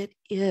what it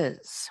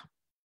is.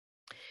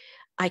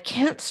 I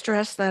can't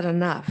stress that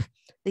enough.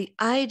 The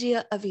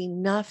idea of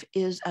enough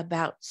is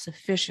about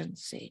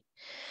sufficiency.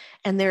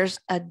 And there's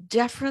a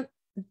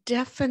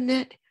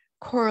definite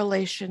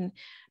correlation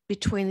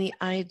between the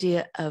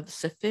idea of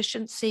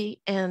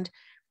sufficiency and,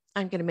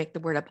 I'm going to make the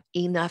word up,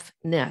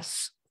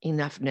 enoughness,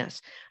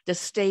 the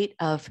state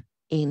of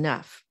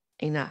enough.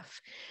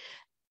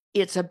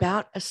 It's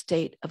about a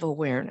state of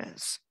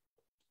awareness.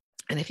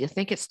 And if you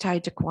think it's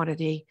tied to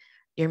quantity,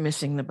 you're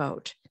missing the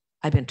boat.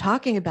 I've been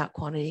talking about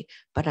quantity,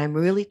 but I'm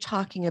really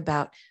talking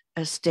about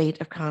a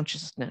state of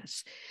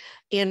consciousness.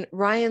 In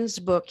Ryan's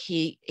book,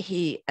 he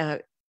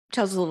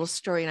tells a little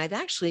story, and I've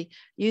actually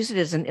used it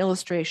as an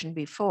illustration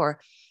before,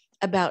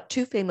 about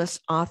two famous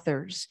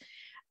authors.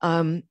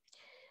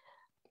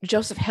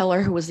 Joseph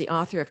Heller, who was the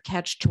author of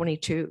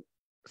Catch-22.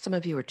 Some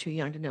of you are too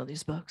young to know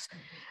these books.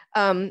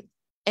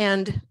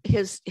 And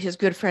his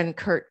good friend,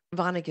 Kurt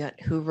Vonnegut,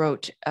 who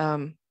wrote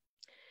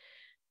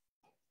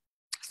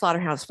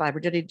Slaughterhouse-Five, or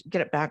did he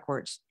get it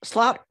backwards?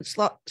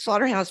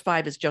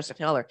 Slaughterhouse-Five is Joseph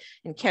Heller,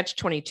 and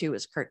Catch-22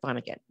 is Kurt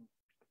Vonnegut.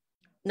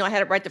 No, I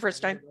had it right the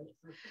first time?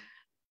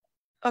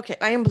 Okay,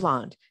 I am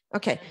blonde.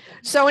 Okay,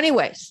 so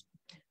anyways,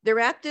 they're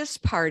at this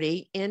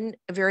party in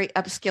a very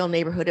upscale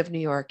neighborhood of New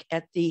York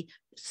at the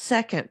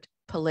second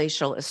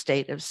palatial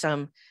estate of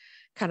some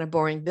kind of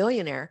boring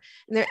billionaire.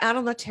 And they're out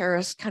on the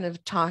terrace kind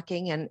of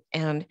talking,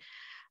 and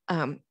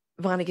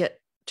Vonnegut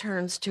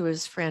turns to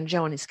his friend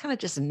Joe, and he's kind of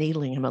just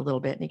needling him a little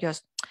bit. And he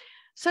goes,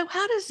 so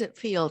how does it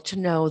feel to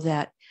know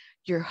that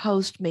your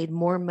host made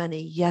more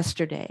money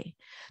yesterday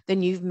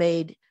than you've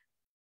made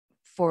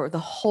for the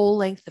whole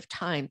length of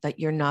time that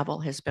your novel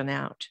has been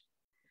out?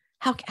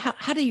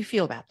 How do you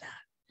feel about that?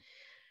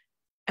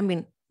 I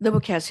mean, the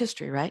book has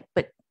history, right?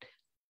 But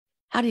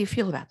how do you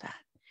feel about that?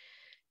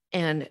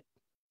 And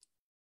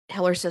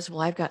Heller says,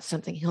 well, I've got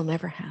something he'll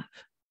never have.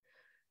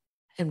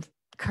 And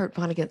Kurt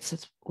Vonnegut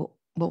says,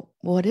 well,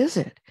 what is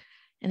it?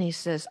 And he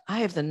says, I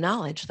have the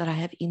knowledge that I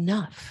have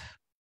enough.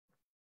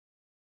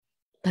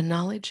 The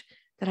knowledge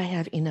that I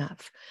have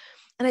enough.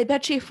 And I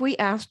bet you if we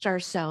asked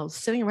ourselves,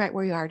 sitting right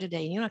where you are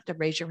today, you don't have to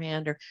raise your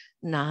hand or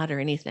nod or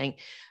anything,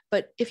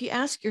 but if you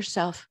ask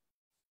yourself,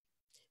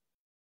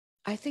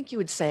 I think you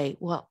would say,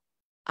 well,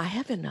 I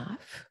have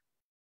enough.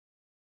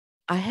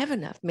 I have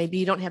enough. Maybe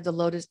you don't have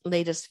the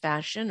latest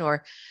fashion,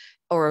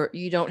 or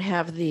you don't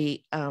have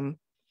the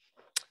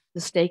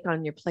steak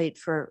on your plate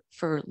for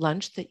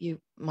lunch that you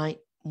might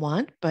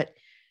want, but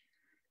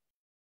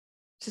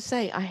to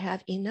say I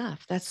have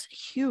enough, that's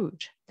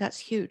huge. That's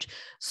huge.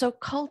 So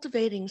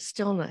cultivating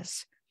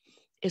stillness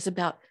is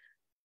about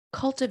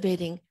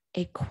cultivating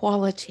a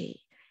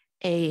quality,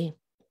 a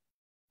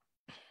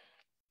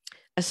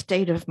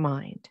state of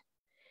mind.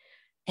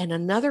 And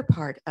another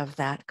part of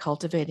that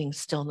cultivating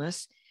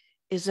stillness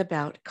is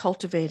about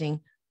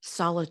cultivating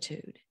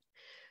solitude.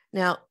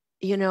 Now,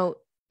 you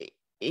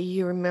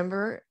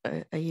remember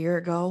a year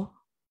ago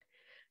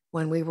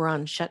when we were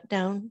on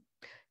shutdown,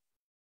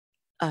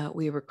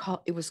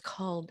 it was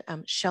called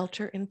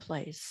shelter in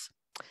place.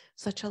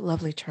 Such a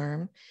lovely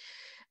term.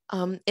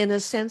 In a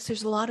sense,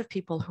 there's a lot of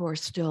people who are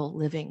still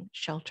living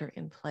shelter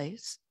in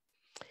place.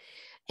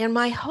 And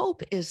my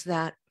hope is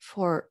that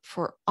for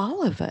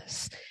all of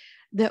us,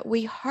 that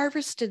we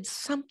harvested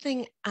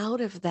something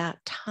out of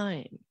that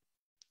time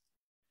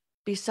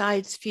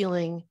besides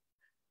feeling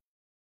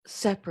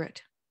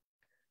separate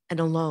and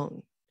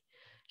alone.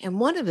 And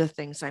one of the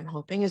things I'm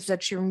hoping is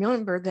that you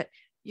remember that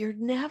you're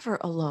never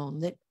alone,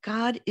 that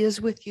God is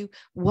with you,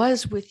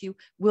 was with you,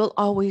 will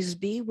always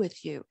be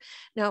with you.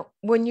 Now,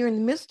 when you're in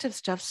the midst of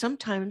stuff,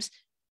 sometimes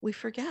we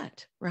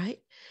forget, right?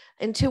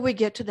 Until we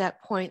get to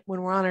that point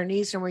when we're on our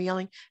knees and we're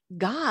yelling,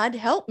 God,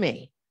 help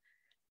me.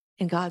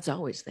 And God's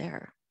always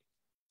there.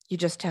 You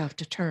just have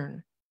to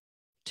turn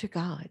to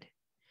God.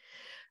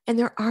 And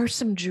there are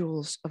some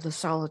jewels of the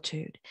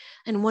solitude.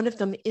 And one of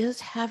them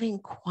is having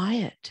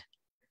quiet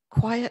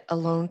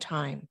alone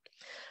time.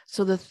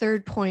 So the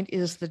third point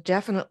is the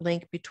definite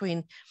link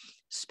between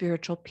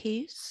spiritual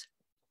peace,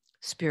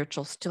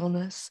 spiritual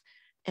stillness,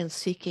 and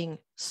seeking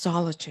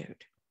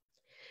solitude.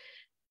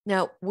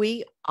 Now,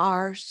 we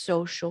are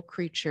social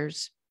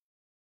creatures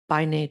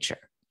by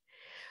nature.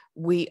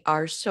 We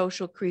are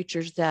social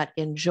creatures that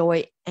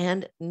enjoy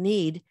and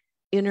need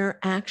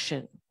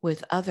interaction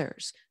with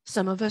others,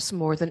 some of us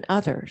more than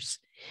others.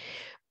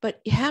 But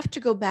you have to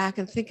go back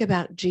and think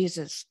about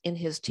Jesus in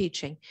his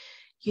teaching.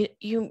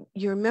 You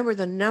remember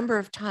the number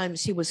of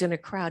times he was in a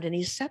crowd and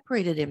he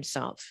separated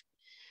himself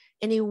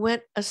and he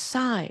went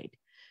aside.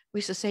 We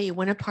used to say he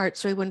went apart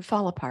so he wouldn't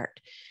fall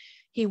apart.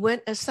 He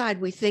went aside.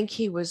 We think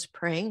he was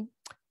praying.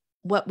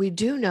 What we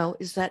do know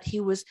is that he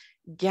was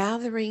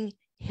gathering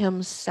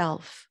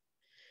himself,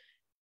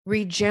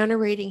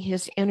 regenerating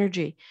his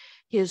energy.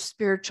 his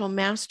spiritual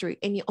mastery.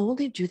 And you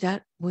only do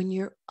that when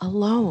you're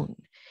alone.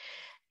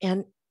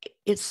 And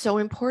it's so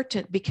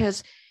important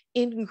because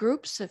in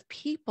groups of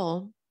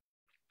people,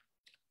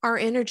 our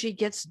energy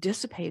gets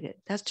dissipated.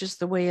 That's just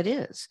the way it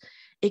is.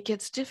 It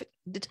gets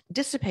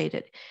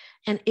dissipated.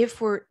 And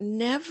if we're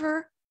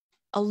never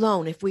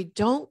alone, if we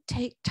don't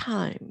take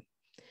time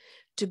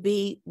to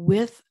be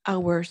with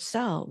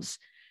ourselves,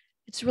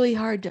 it's really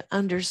hard to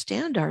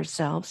understand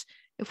ourselves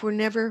if we're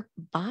never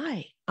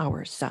by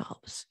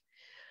ourselves.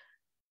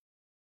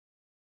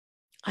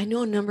 I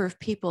know a number of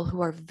people who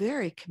are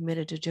very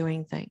committed to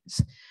doing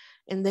things,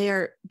 and they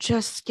are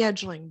just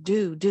scheduling,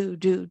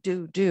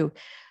 do,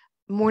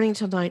 morning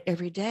till night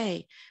every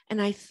day. And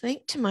I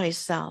think to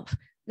myself,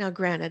 now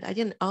granted, I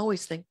didn't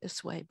always think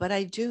this way, but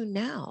I do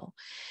now.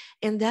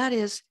 And that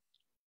is,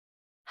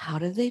 how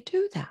do they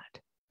do that?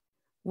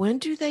 When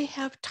do they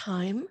have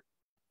time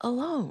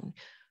alone?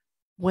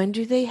 When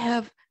do they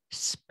have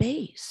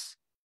space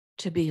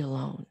to be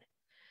alone?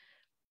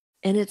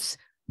 And it's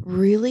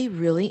really,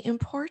 really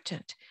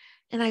important.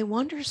 And I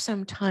wonder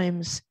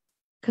sometimes,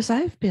 because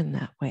I've been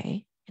that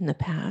way in the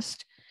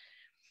past,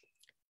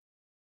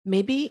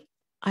 maybe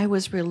I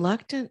was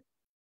reluctant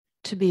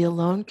to be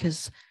alone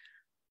because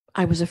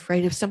I was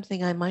afraid of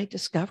something I might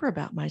discover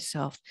about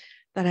myself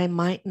that I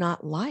might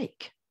not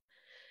like.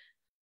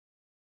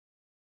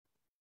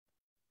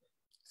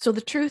 So the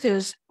truth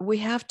is, we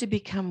have to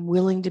become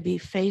willing to be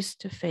face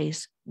to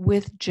face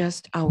with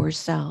just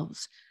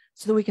ourselves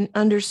so that we can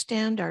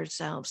understand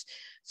ourselves,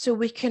 so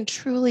we can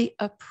truly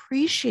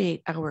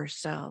appreciate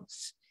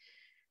ourselves,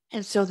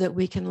 and so that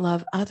we can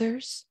love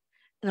others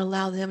and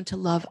allow them to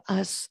love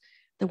us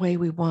the way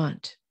we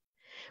want.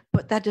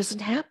 But that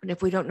doesn't happen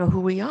if we don't know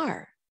who we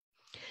are.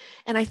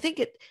 And I think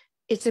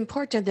it's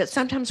important that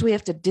sometimes we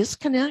have to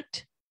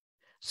disconnect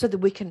so that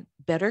we can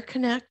better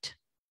connect.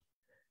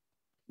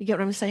 You get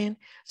what I'm saying?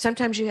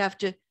 Sometimes you have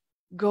to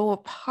go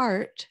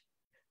apart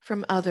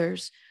from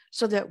others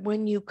so that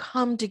when you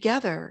come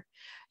together,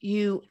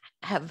 you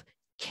have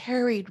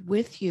carried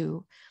with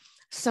you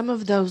some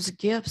of those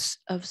gifts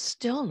of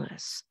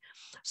stillness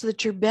so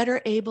that you're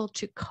better able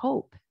to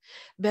cope,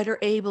 better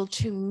able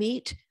to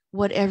meet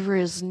whatever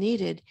is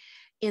needed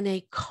in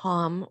a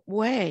calm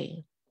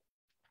way.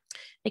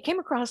 I came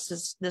across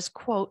this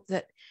quote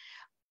that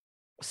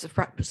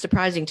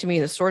surprising to me,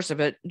 the source of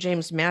it,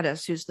 James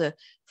Mattis, who's the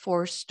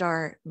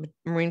 4-star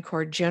Marine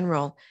Corps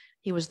general.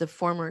 He was the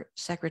former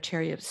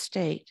Secretary of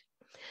State.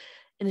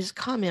 And his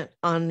comment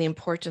on the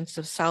importance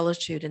of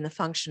solitude and the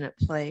function it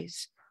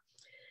plays.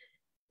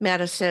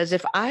 Mattis says,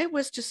 if I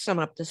was to sum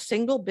up the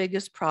single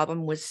biggest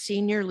problem with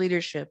senior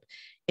leadership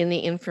in the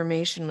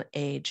information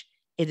age,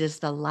 it is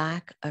the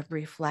lack of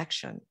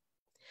reflection.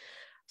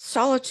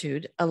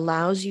 Solitude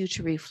allows you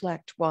to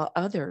reflect while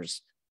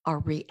others are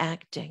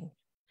reacting.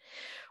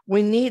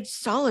 We need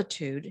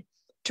solitude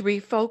to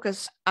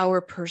refocus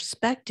our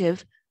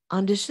perspective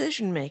on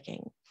decision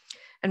making,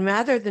 and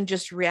rather than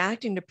just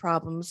reacting to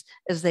problems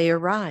as they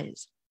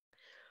arise.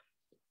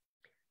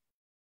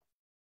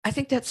 I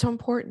think that's so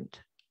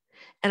important.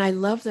 And I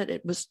love that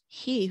it was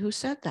he who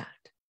said that.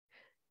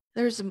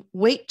 There's a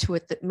weight to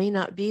it that may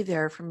not be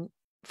there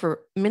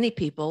for many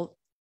people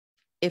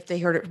if they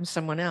heard it from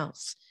someone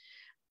else.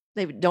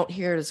 They don't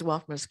hear it as well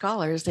from a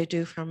scholar as they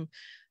do from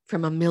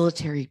a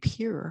military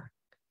peer.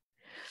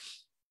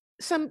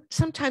 Some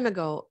time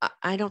ago,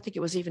 I don't think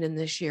it was even in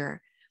this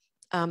year,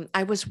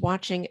 I was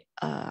watching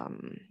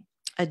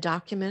a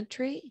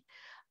documentary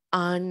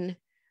on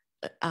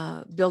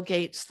Bill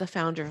Gates, the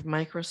founder of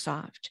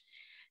Microsoft.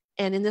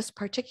 And in this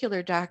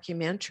particular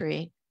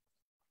documentary,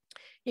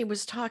 he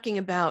was talking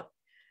about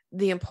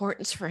the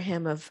importance for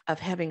him of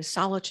having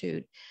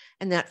solitude,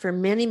 and that for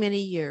many,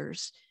 many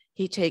years,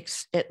 he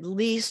takes at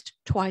least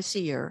twice a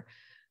year,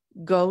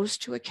 goes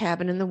to a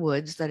cabin in the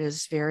woods that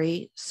is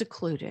very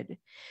secluded,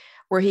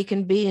 where he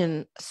can be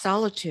in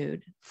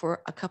solitude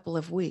for a couple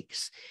of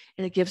weeks.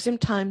 And it gives him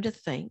time to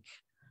think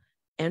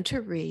and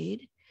to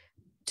read,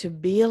 to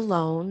be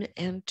alone,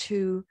 and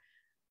to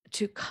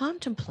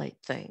contemplate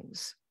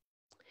things.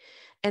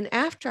 And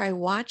after I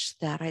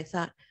watched that, I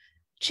thought,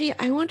 gee,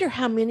 I wonder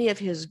how many of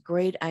his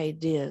great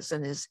ideas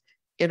and his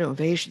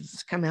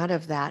innovations come out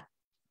of that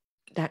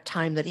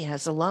time that he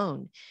has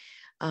alone.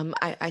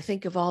 I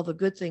think of all the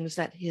good things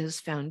that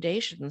his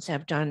foundations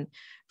have done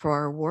for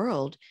our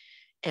world.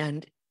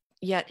 And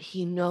yet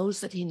he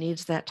knows that he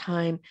needs that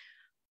time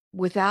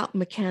without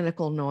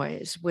mechanical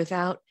noise,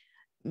 without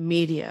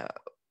media.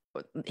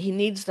 He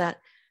needs that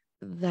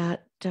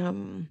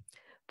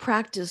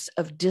practice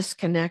of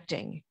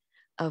disconnecting,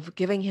 of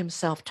giving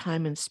himself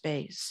time and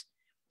space.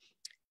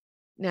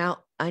 Now,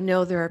 I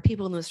know there are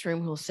people in this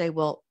room who will say,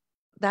 well,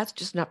 that's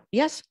just not,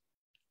 yes?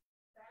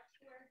 That's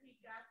where he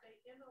got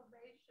the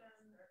innovation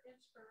or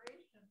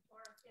inspiration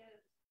for his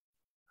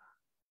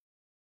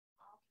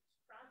all his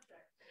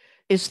projects.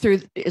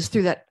 Is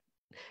through that,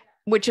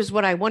 which is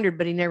what I wondered,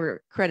 but he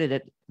never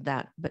credited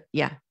that. But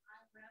yeah. I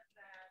read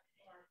that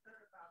or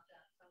heard about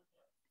that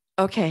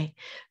somewhere. Okay.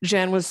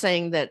 Jen was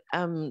saying that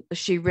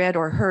she read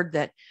or heard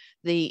that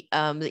the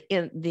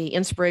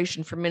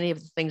inspiration for many of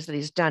the things that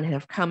he's done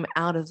have come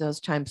out of those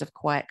times of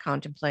quiet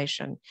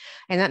contemplation.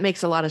 And that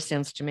makes a lot of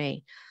sense to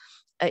me.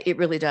 It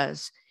really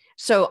does.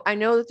 So I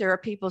know that there are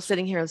people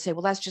sitting here and say,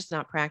 well, that's just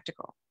not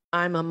practical.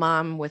 I'm a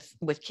mom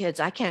with kids.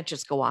 I can't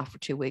just go off for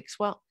 2 weeks.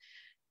 Well,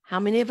 how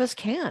many of us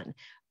can?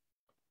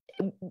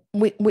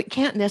 We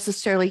can't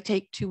necessarily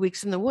take 2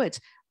 weeks in the woods.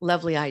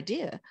 Lovely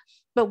idea.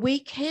 But we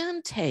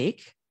can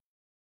take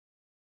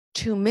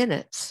 2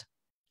 minutes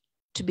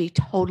to be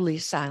totally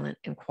silent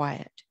and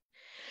quiet.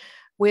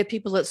 We have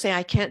people that say,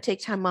 I can't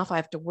take time off. I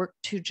have to work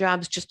 2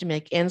 jobs just to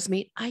make ends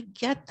meet. I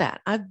get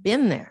that. I've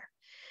been there.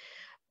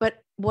 But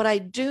what I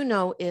do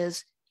know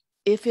is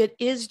if it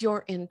is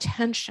your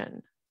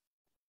intention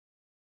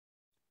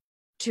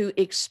to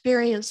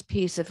experience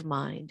peace of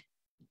mind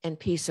and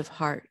peace of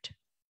heart,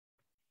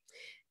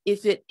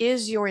 if it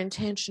is your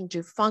intention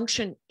to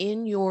function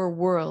in your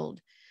world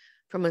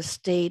from a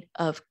state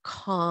of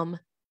calm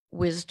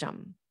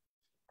wisdom,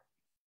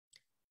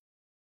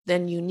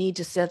 then you need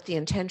to set the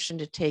intention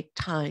to take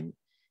time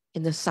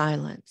in the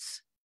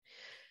silence.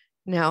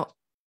 Now,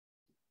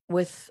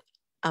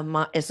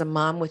 as a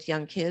mom with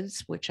young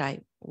kids, which I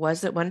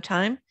was at one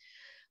time,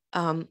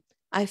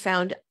 I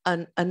found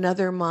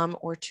another mom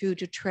or two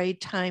to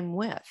trade time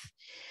with.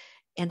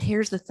 And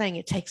here's the thing,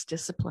 it takes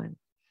discipline.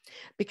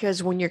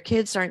 Because when your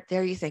kids aren't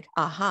there, you think,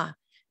 aha,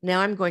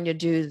 now I'm going to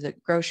do the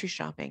grocery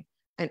shopping.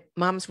 And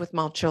moms with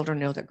small children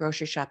know that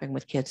grocery shopping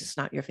with kids is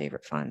not your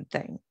favorite fun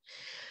thing.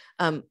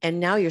 And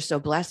now you're so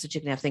blessed that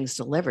you can have things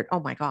delivered. Oh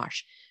my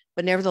gosh.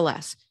 But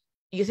nevertheless,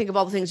 you think of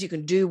all the things you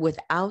can do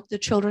without the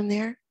children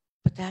there,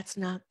 but that's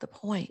not the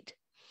point.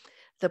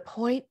 The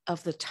point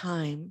of the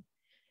time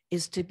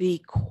is to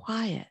be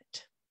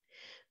quiet,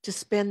 to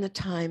spend the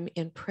time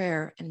in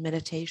prayer and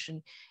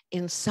meditation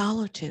in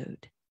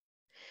solitude.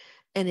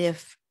 And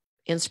if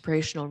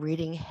inspirational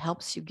reading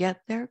helps you get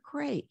there,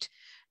 great.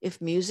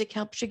 If music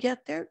helps you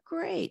get there,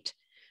 great.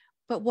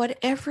 But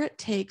whatever it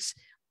takes,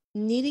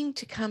 needing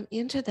to come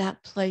into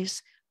that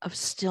place of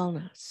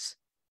stillness.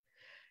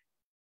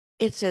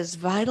 It's as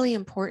vitally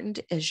important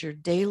as your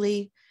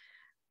daily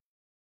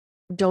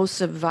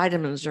dose of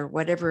vitamins or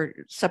whatever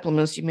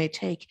supplements you may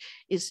take.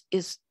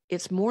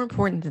 It's more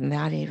important than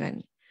that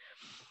even.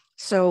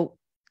 So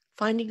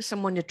finding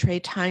someone to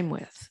trade time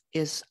with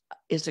is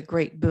a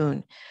great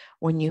boon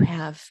when you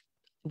have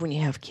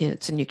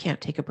kids and you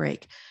can't take a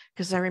break.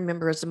 Because I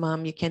remember as a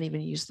mom, you can't even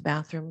use the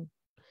bathroom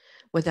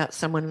without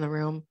someone in the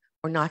room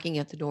or knocking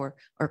at the door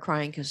or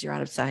crying because you're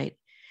out of sight.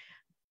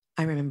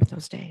 I remember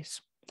those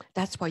days.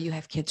 That's why you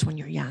have kids when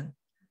you're young.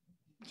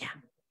 Yeah.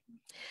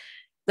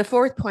 The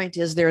fourth point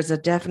is there's a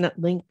definite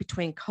link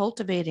between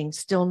cultivating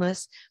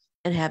stillness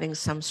and having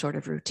some sort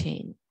of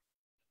routine.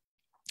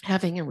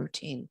 Having a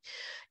routine.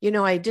 You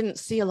know, I didn't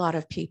see a lot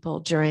of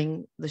people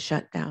during the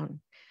shutdown,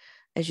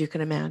 as you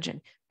can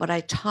imagine, but I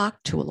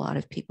talked to a lot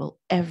of people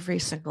every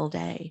single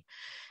day.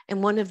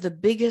 And one of the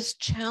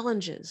biggest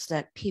challenges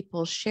that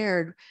people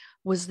shared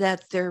was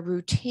that their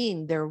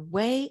routine, their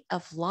way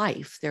of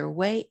life, their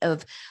way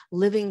of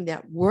living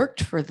that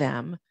worked for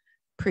them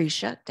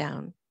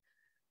pre-shutdown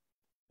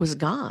was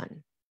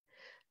gone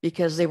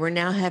because they were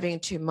now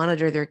having to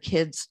monitor their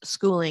kids'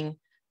 schooling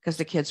because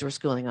the kids were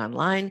schooling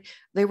online.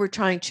 They were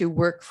trying to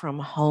work from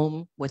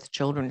home with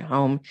children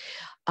home.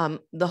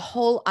 The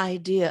whole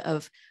idea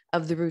of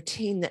the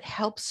routine that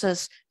helps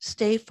us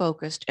stay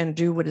focused and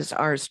do what is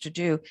ours to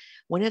do,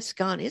 when it's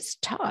gone, it's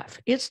tough.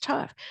 It's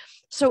tough.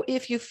 So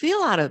if you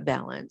feel out of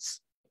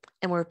balance,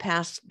 and we're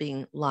past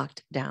being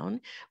locked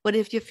down, but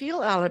if you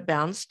feel out of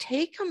balance,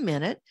 take a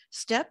minute,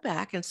 step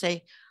back and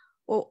say,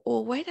 well,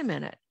 wait a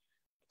minute.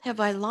 Have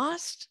I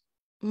lost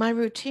my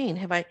routine?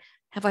 Have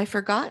I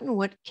forgotten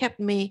what kept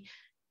me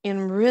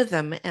in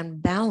rhythm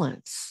and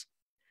balance?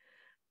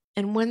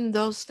 And when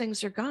those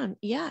things are gone,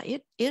 yeah,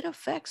 it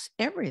affects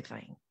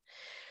everything.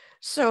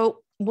 So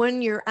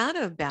when you're out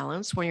of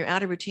balance, when you're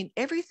out of routine,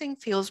 everything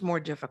feels more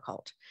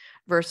difficult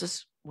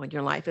versus when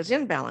your life is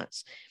in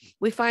balance.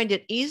 We find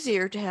it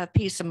easier to have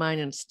peace of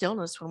mind and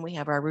stillness when we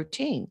have our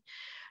routine.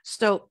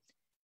 So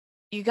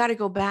you got to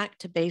go back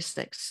to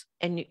basics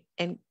and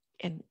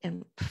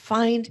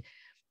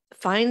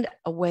find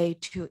a way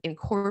to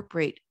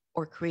incorporate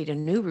or create a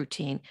new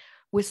routine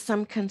with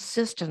some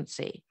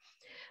consistency.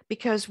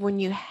 Because when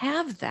you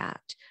have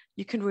that,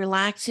 you can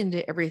relax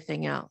into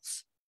everything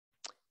else.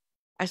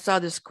 I saw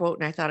this quote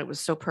and I thought it was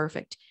so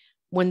perfect.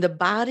 When the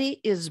body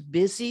is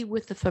busy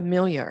with the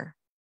familiar,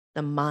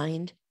 the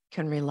mind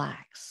can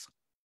relax.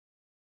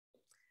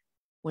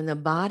 When the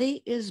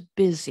body is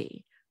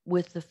busy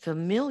with the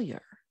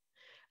familiar,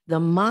 the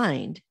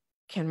mind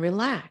can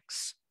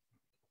relax.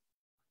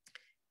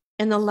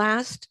 And the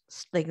last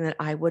thing that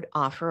I would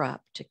offer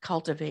up to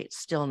cultivate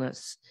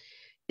stillness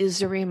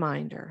is a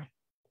reminder.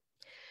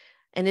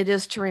 And it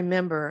is to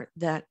remember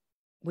that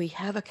we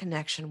have a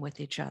connection with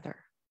each other.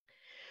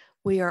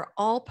 We are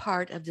all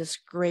part of this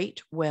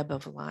great web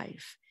of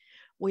life.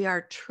 We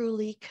are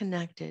truly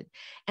connected.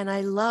 And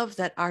I love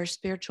that our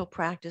spiritual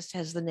practice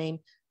has the name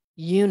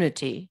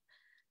unity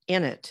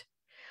in it.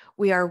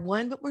 We are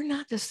one, but we're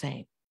not the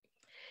same.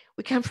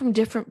 We come from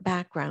different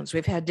backgrounds.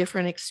 We've had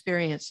different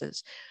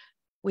experiences.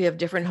 We have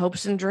different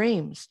hopes and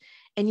dreams.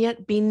 And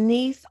yet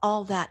beneath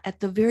all that, at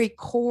the very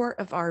core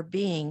of our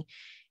being,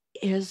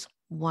 is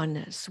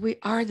oneness. We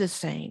are the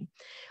same.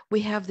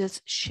 We have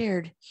this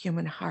shared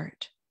human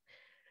heart.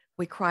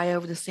 We cry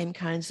over the same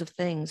kinds of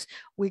things.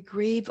 We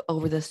grieve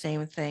over the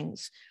same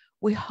things.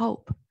 We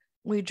hope,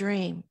 we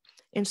dream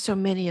in so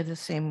many of the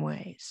same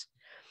ways.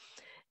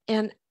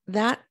 And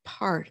that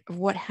part of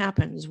what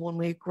happens when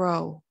we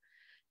grow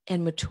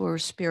and mature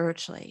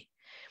spiritually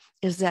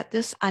is that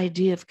this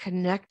idea of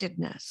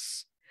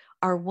connectedness,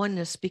 our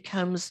oneness,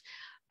 becomes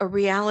a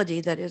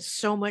reality that is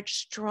so much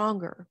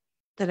stronger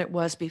than it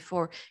was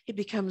before. It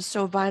becomes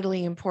so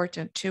vitally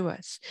important to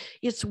us.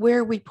 It's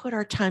where we put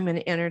our time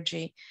and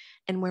energy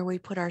and where we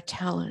put our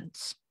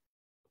talents,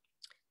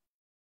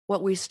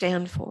 what we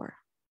stand for,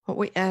 what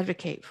we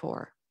advocate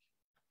for.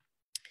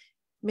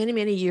 Many,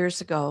 many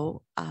years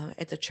ago,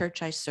 at the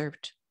church I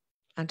served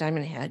on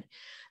Diamond Head,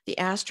 the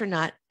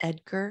astronaut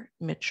Edgar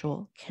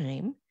Mitchell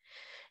came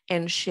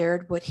and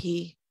shared what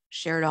he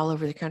shared all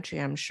over the country,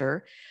 I'm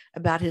sure,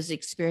 about his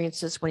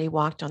experiences when he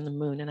walked on the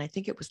moon. And I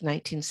think it was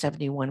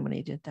 1971 when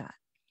he did that.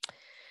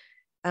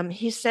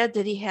 He said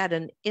that he had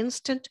an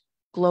instant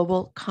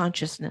global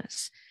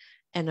consciousness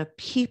and a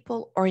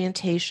people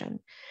orientation,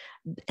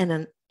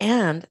 and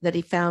that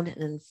he found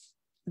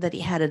that he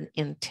had an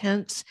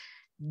intense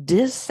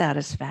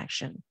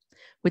dissatisfaction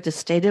with the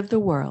state of the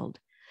world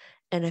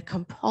and a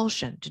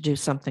compulsion to do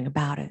something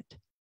about it.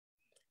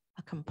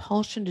 A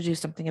compulsion to do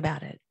something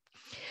about it.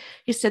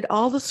 He said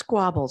all the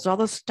squabbles, all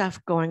the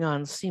stuff going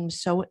on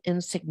seems so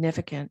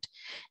insignificant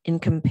in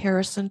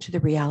comparison to the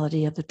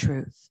reality of the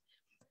truth.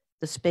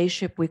 The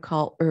spaceship we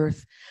call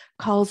Earth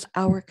calls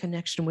our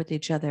connection with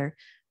each other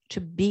to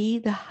be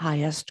the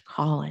highest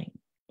calling.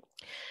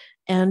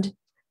 And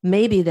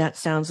maybe that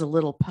sounds a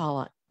little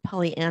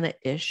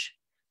Pollyanna-ish,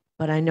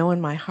 but I know in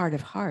my heart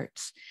of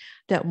hearts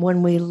that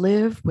when we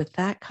live with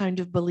that kind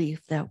of belief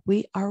that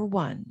we are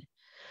one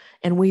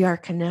and we are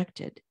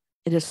connected,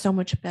 it is so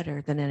much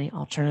better than any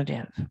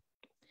alternative.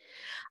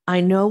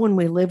 I know when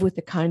we live with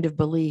the kind of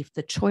belief,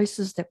 the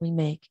choices that we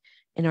make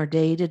in our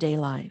day-to-day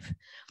life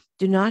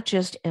do not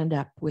just end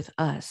up with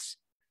us,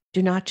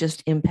 do not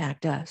just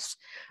impact us,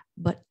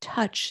 but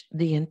touch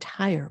the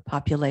entire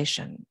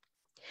population.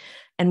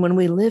 And when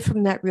we live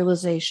from that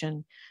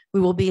realization,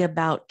 we will be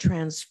about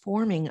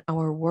transforming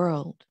our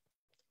world.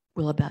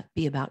 We'll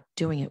be about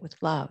doing it with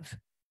love.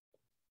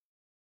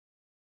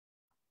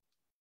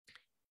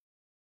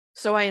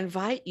 So I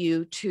invite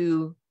you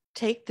to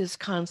take this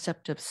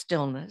concept of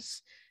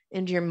stillness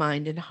into your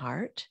mind and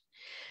heart,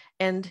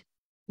 and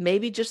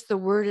maybe just the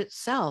word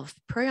itself,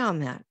 pray on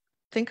that,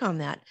 think on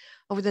that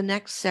over the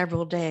next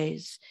several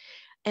days.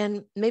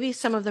 And maybe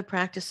some of the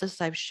practices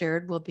I've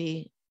shared will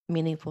be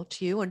meaningful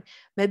to you, and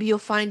maybe you'll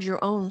find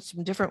your own,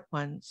 some different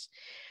ones.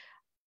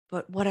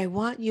 But what I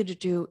want you to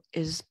do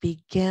is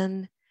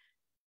begin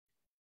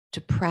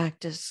to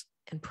practice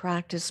and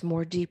practice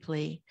more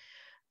deeply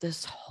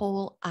this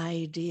whole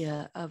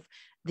idea of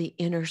the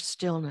inner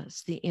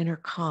stillness, the inner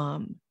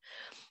calm,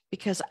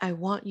 because I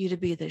want you to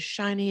be the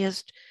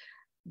shiniest,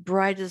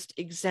 brightest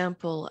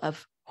example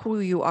of who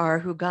you are,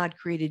 who God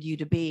created you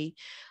to be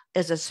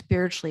as a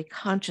spiritually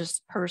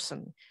conscious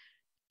person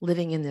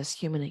living in this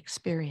human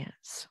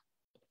experience.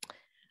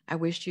 I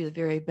wish you the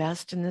very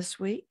best in this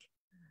week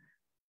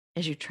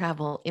as you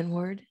travel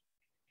inward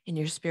in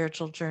your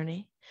spiritual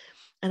journey.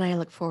 And I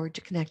look forward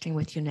to connecting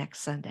with you next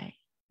Sunday.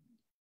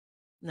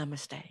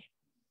 Namaste.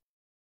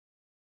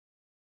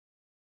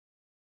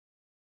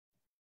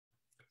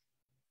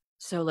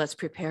 So let's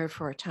prepare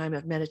for a time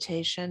of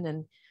meditation.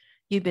 And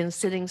you've been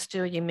sitting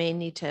still. You may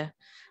need to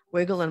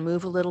wiggle and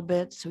move a little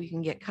bit so you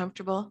can get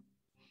comfortable.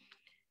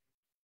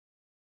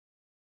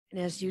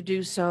 And as you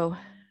do so,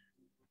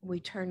 we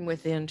turn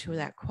within to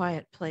that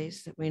quiet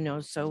place that we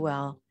know so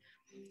well.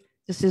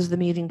 This is the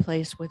meeting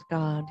place with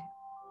God.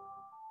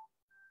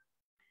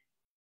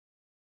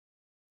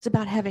 It's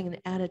about having an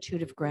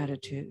attitude of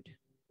gratitude.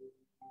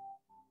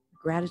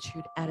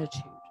 Gratitude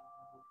attitude.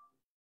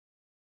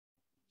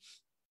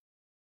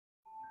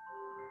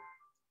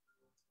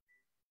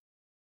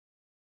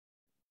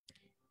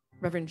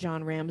 Reverend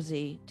John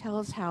Ramsey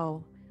tells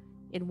how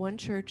in one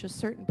church a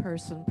certain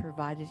person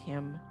provided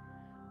him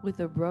with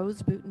a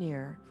rose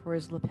boutonniere for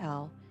his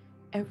lapel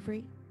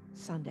every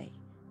Sunday.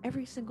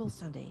 Every single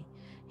Sunday,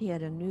 he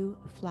had a new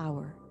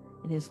flower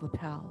in his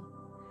lapel.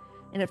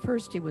 And at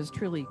first he was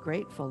truly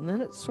grateful, and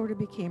then it sort of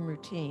became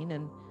routine,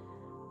 and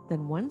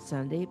then one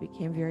Sunday it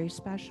became very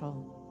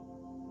special.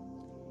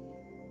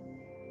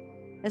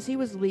 As he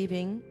was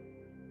leaving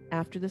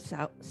after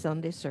the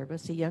Sunday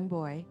service, a young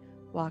boy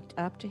walked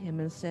up to him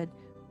and said,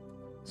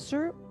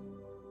 "Sir,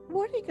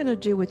 what are you going to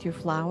do with your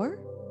flower?"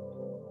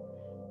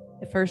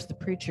 At first, the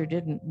preacher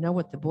didn't know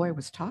what the boy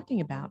was talking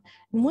about,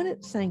 and when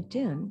it sank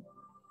in,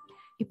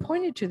 he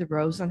pointed to the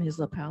rose on his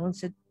lapel and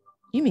said,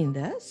 "You mean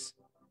this?"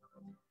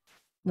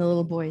 And the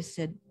little boy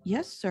said,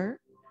 "Yes, sir.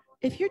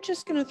 If you're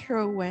just going to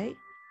throw away,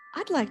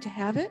 I'd like to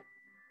have it."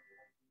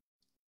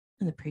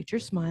 And the preacher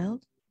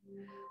smiled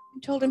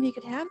and told him he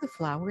could have the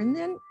flower, and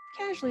then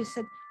casually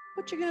said,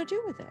 "What you going to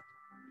do with it?"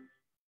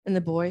 And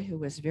the boy, who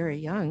was very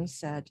young,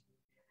 said,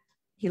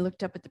 he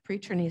looked up at the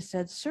preacher and he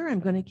said, "Sir,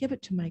 I'm going to give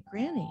it to my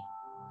granny.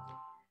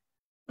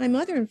 My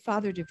mother and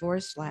father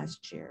divorced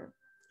last year,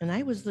 and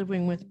I was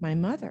living with my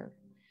mother,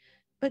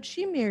 but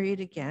she married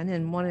again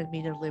and wanted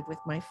me to live with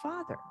my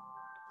father.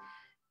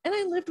 And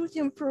I lived with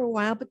him for a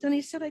while, but then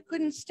he said I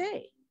couldn't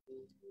stay.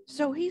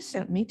 So he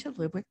sent me to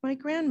live with my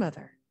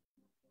grandmother.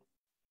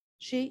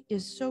 She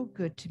is so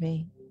good to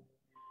me.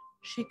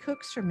 She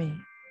cooks for me.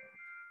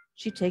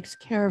 She takes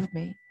care of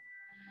me.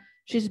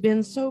 She's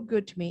been so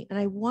good to me, and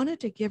I wanted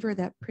to give her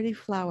that pretty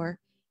flower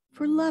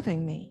for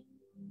loving me."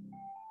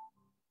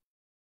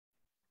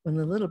 When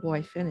the little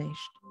boy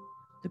finished,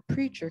 the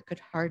preacher could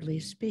hardly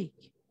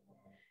speak.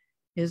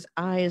 His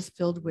eyes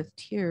filled with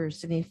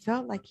tears, and he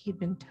felt like he'd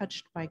been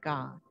touched by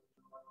God.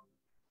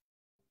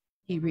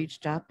 He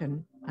reached up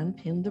and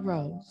unpinned the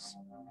rose,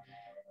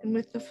 and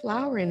with the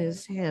flower in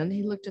his hand,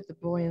 he looked at the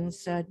boy and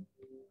said,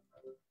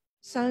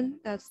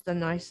 "Son, that's the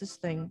nicest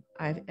thing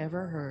I've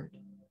ever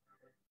heard.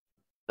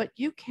 But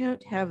you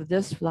can't have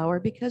this flower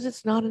because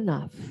it's not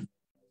enough.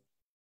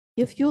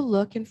 If you'll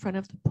look in front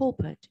of the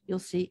pulpit, you'll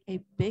see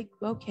a big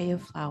bouquet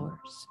of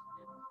flowers.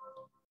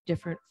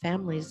 Different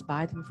families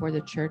buy them for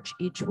the church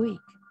each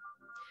week.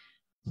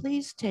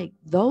 Please take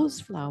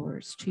those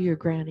flowers to your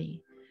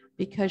granny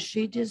because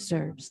she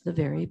deserves the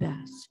very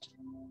best."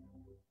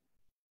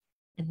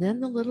 And then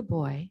the little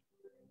boy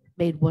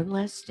made one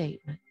last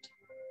statement,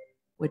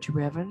 which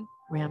Reverend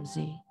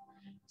Ramsey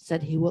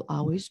said he will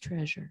always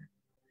treasure.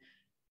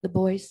 The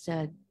boy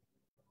said,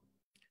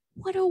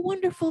 "What a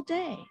wonderful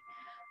day.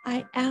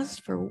 I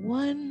asked for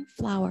one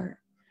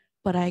flower,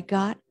 but I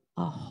got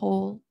a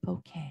whole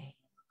bouquet."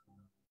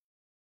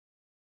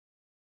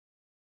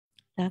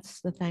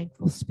 That's the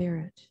thankful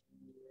spirit.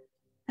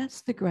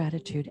 That's the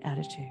gratitude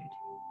attitude.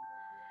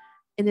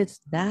 And it's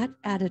that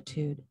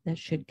attitude that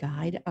should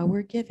guide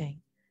our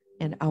giving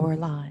and our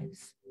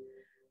lives,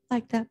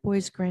 like that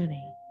boy's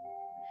granny.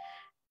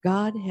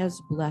 God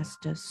has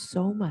blessed us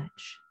so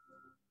much.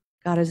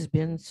 God has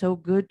been so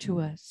good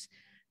to us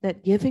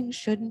that giving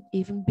shouldn't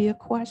even be a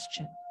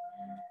question.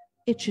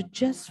 It should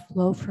just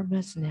flow from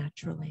us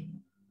naturally.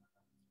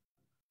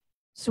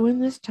 So in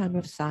this time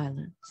of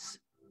silence,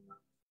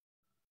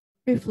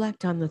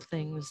 reflect on the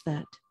things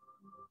that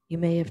you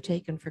may have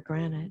taken for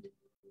granted.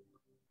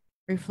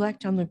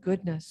 Reflect on the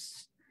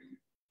goodness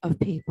of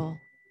people,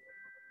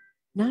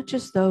 not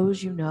just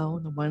those you know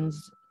and the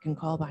ones you can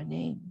call by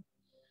name,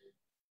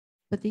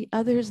 but the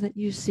others that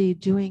you see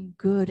doing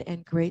good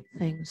and great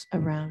things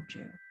around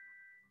you.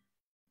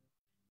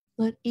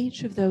 Let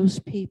each of those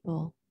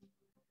people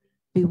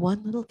be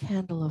one little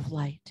candle of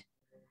light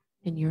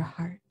in your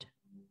heart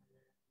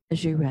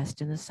as you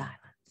rest in the silence.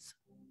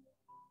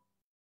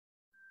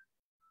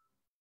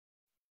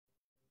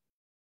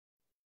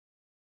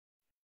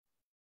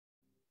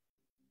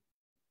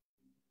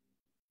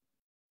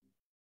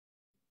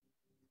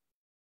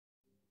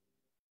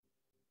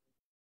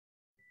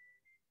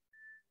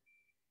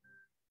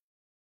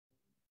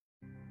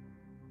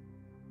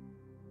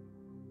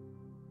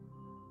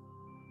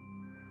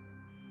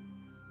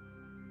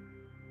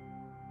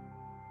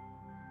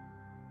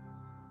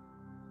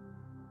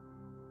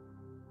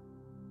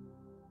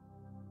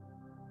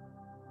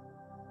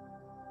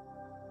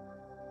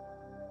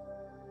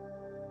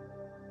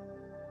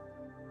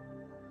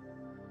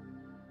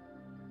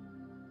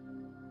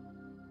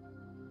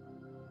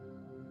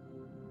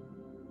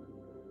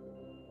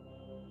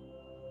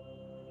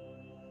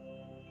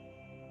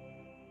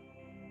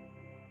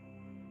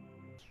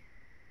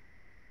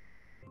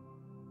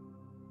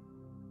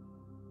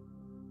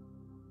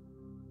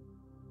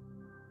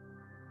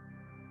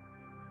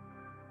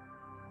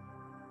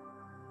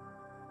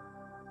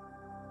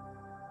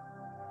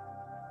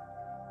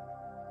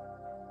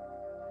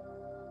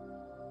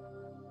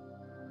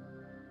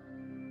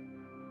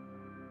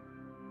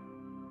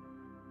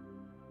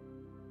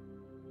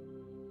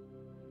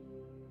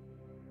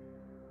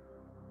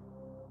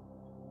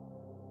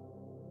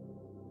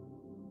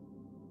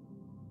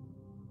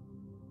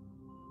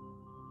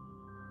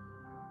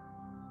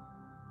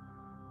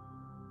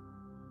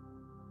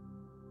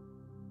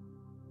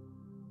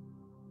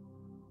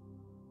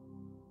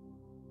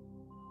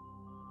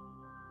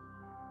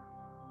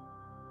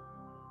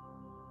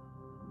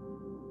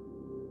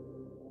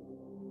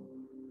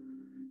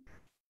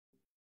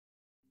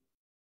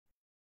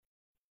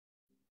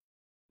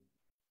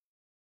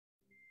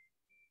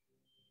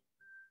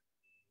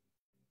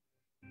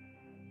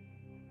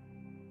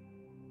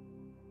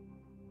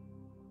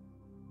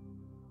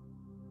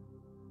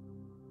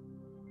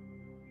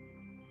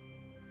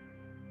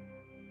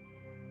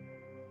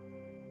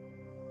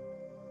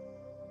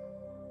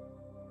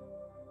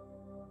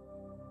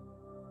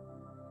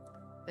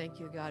 Thank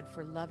you, God,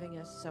 for loving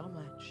us so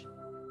much,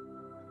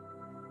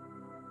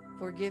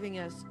 for giving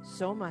us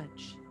so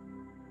much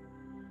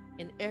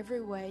in every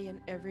way and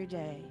every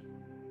day,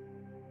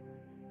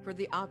 for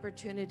the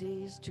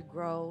opportunities to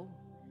grow,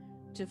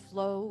 to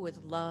flow with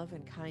love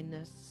and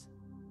kindness,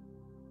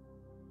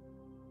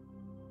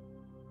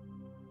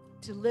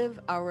 to live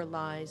our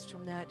lives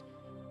from that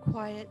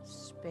quiet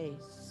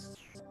space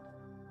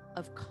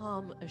of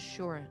calm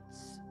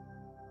assurance,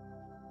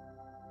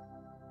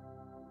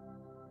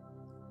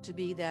 to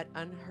be that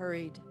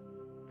unhurried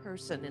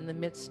person in the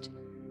midst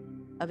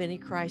of any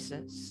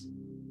crisis,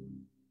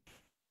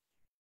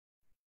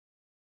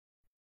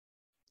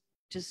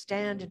 to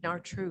stand in our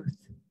truth,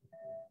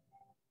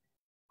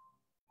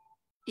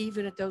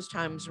 even at those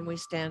times when we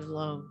stand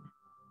alone,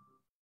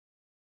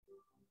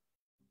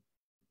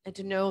 and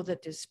to know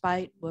that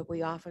despite what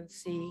we often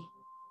see,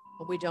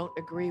 what we don't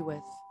agree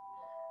with,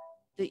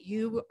 that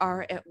you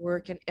are at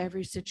work in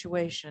every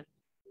situation,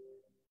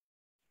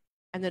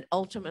 and that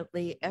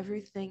ultimately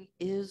everything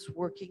is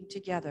working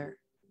together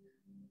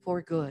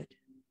for good,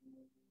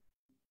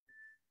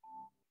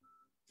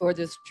 for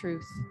this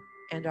truth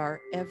and our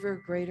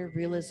ever greater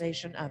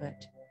realization of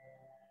it.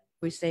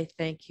 We say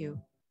thank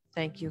you,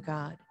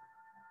 God.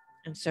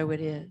 And so it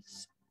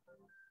is.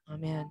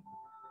 Amen.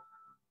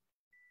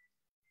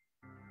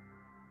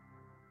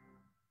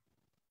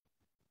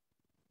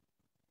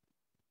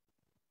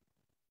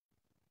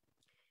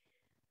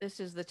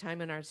 This is the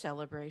time in our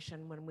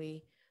celebration when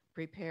we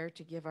prepare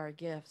to give our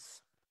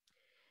gifts.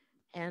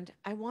 And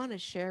I want to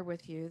share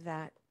with you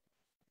that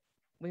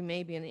we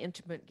may be an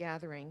intimate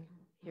gathering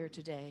here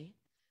today,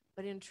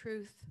 but in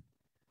truth,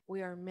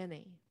 we are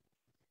many.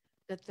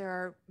 That there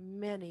are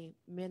many,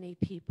 many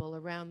people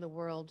around the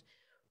world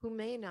who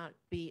may not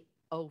be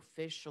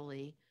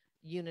officially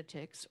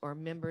unitics or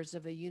members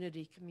of a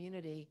unity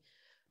community,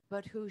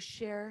 but who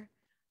share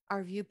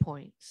our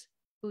viewpoints,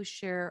 who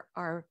share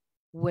our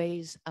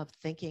ways of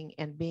thinking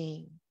and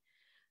being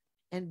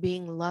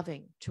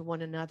loving to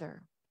one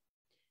another.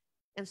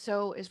 And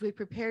so as we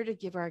prepare to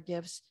give our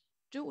gifts,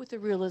 do it with the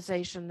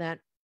realization that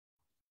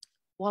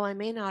while I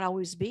may not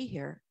always be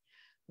here,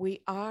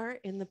 we are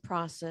in the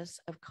process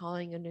of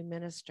calling a new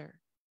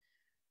minister.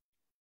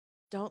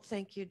 Don't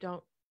think you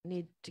don't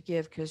need to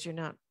give because you're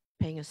not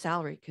paying a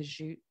salary, because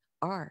you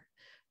are.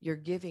 You're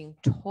giving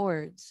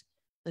towards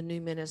the new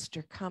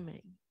minister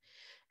coming.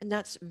 And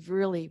that's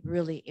really,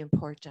 really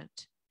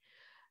important.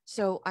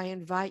 So I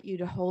invite you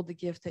to hold the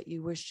gift that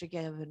you wish to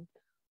give and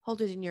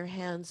hold it in your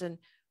hands and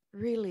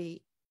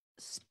really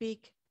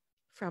speak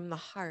from the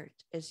heart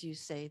as you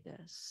say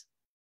this.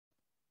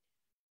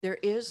 There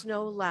is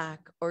no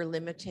lack or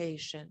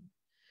limitation.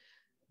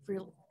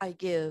 Freely I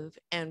give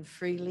and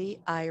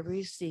freely I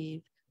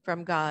receive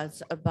from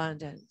God's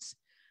abundance.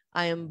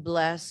 I am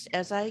blessed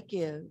as I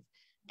give,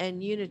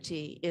 and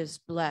unity is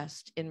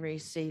blessed in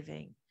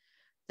receiving.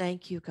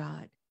 Thank you,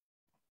 God.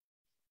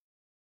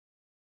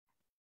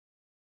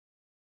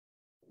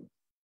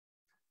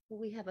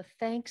 We have a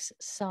thanks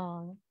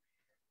song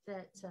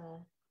that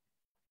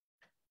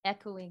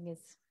echoing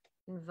is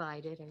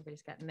invited.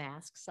 Everybody's got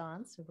masks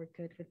on, so we're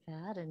good with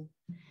that. And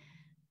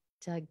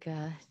Doug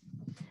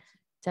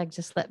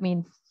just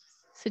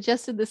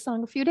suggested this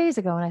song a few days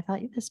ago, and I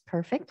thought, this is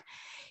perfect.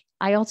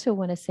 I also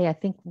want to say, I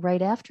think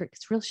right after,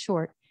 it's real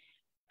short,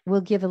 we'll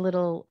give a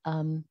little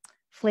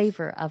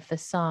flavor of the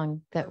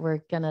song that we're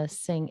going to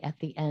sing at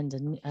the end,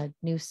 a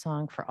new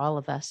song for all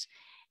of us.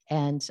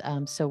 And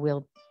so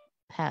we'll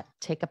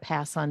take a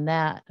pass on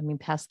that.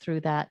 Pass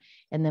through that,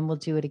 and then we'll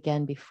do it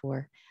again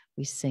before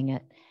we sing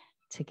it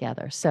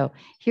together. So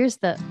here's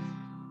the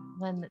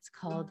one that's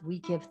called We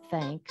Give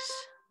Thanks.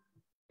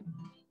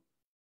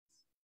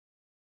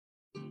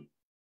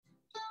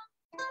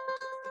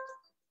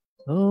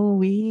 Oh,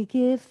 we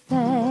give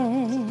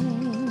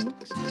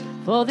thanks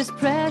for this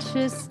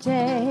precious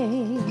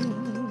day,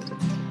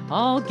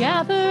 all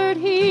gathered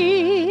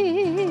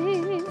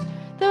here,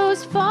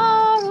 those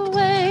far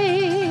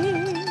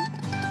away,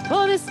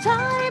 for this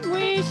time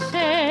we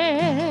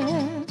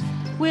share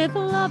with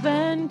love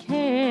and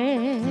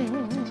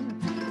care.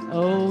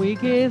 Oh, we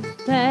give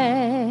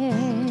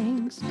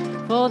thanks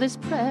for this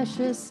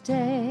precious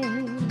day.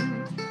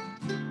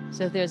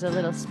 So there's a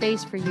little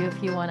space for you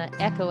if you want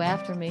to echo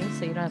after me,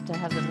 so you don't have to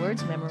have the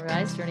words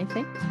memorized or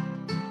anything.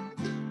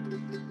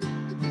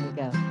 There we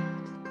go.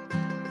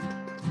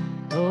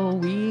 Oh,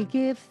 we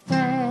give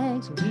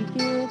thanks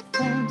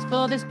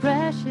for this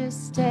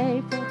precious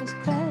day, for this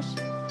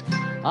precious,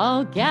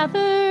 all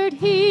gathered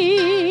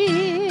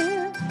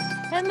here,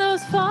 and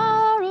those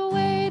far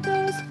away,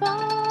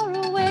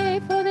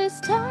 for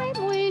this time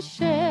we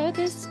share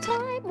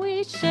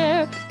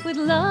with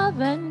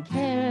love and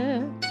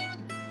care.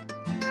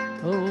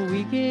 Oh,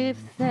 we give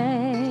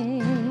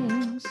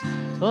thanks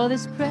for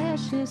this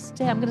precious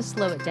day. I'm going to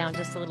slow it down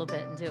just a little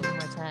bit and do it one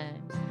more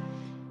time.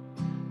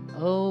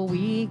 Oh,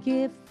 we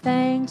give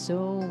thanks,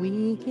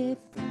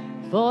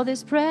 for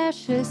this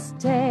precious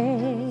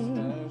day,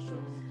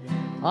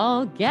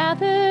 all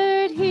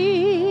gathered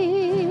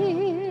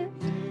here,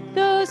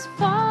 those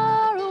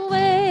far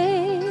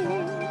away,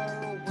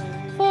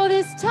 for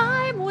this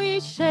time we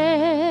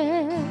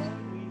share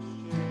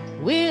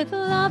with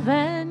love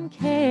and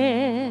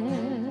care.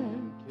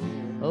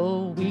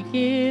 Oh, we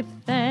give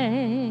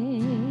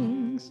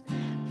thanks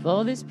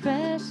for this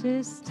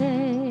precious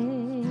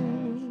day.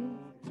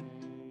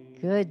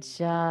 Good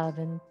job.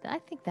 And I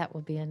think that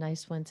would be a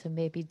nice one to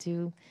maybe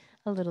do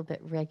a little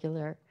bit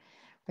regularly.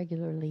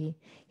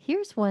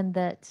 Here's one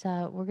that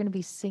we're going to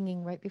be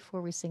singing right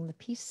before we sing the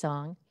peace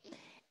song.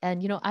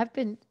 And, you know,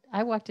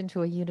 I walked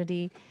into a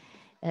Unity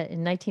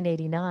in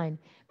 1989,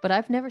 but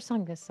I've never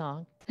sung this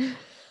song.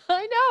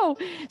 I know.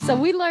 So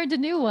we learned a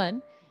new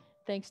one.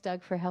 Thanks,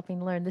 Doug, for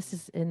helping learn. This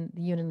is in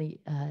the Unity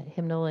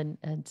hymnal, and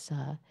it's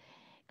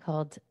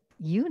called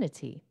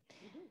Unity.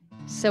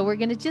 So we're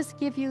going to just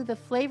give you the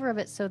flavor of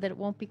it so that it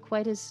won't be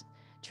quite as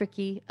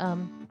tricky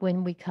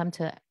when we come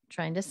to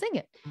trying to sing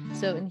it.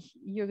 So and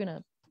you're going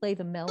to play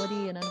the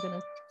melody, and I'm going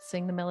to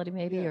sing the melody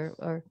maybe, Yes.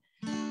 or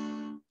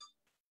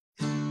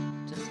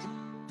just.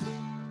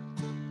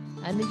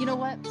 And you know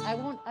what? I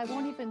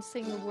won't even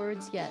sing the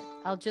words yet.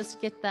 I'll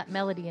just get that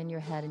melody in your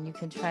head, and you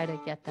can try to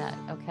get that.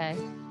 Okay?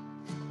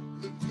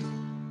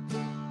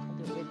 I'll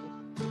do it with you.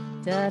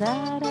 Da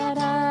da da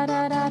da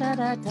da da da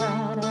da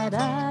da da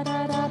da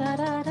da da da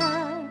da da.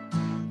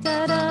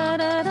 Da da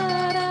da da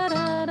da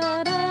da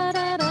da da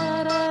da da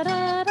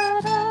da da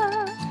da.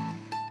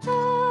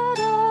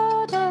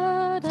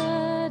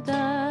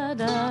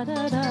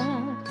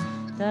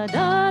 Da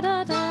da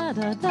da da da da da. Da da da da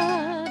da da da.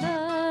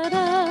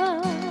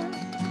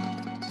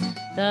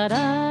 Da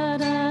da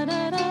da da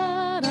da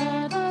da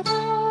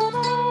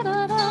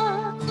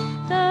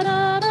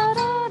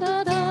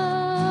da da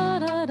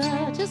da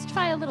da. Just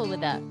try a little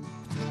with that.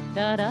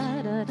 Da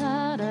da da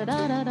da da da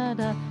da da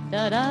da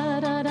da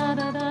da da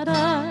da da da.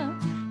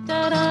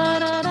 Da da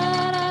da da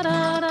da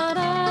da da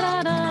da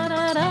da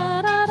da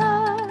da da.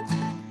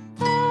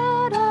 Da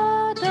da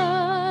da da da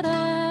da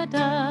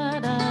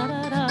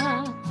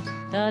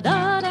da. Da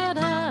da da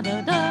da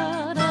da da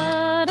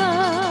da da.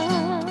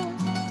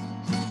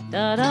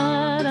 Da da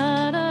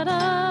da da da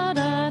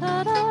da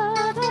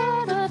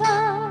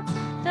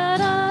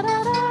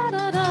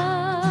da da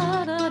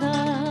da da da.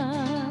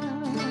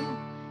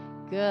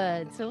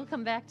 Good. So we'll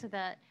come back to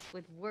that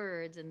with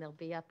words, and they'll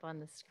be up on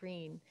the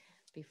screen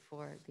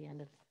before the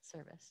end of the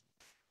service.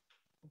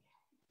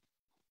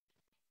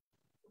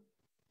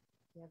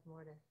 You have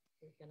more to.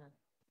 You're gonna.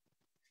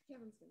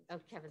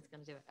 Kevin's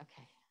gonna do it.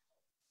 Okay.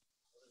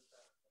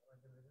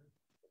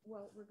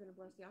 Well, we're going to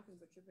bless the offering,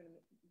 but you're going to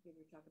give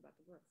your talk about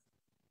the roof.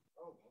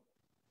 Oh.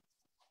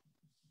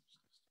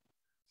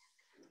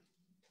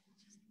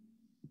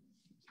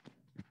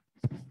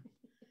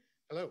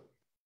 Hello.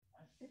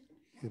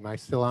 Am I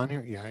still on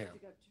here? Yeah, I am.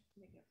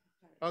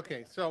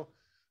 Okay, so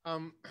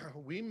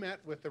we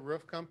met with the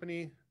roof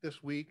company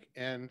this week,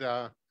 and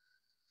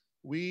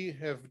we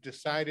have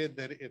decided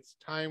that it's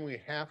time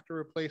we have to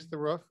replace the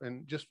roof.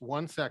 And just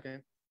 1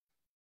 second.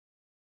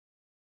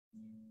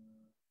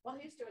 While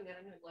he's doing that,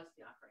 I'm going to bless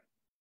the offering.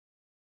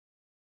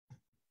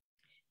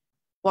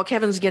 While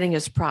Kevin's getting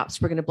his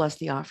props, we're going to bless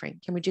the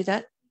offering. Can we do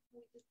that?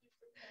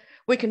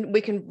 We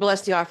can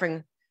bless the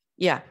offering.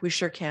 Yeah, we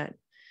sure can.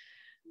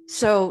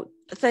 So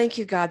thank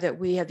you, God, that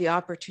we have the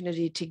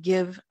opportunity to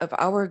give of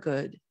our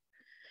good.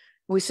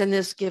 We send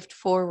this gift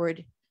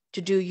forward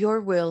to do your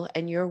will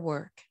and your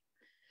work,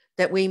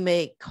 that we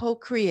may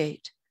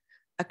co-create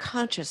a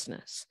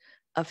consciousness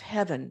of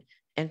heaven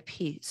and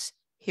peace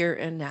here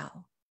and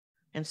now.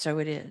 And so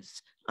it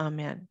is.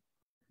 Amen.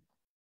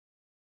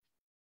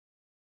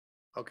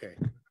 Okay.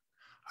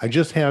 I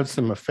just have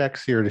some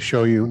effects here to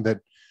show you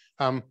that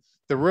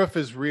the roof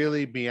is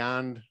really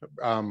beyond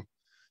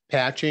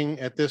patching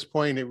at this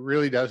point. It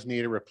really does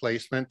need a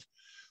replacement.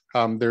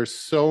 There's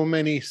so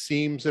many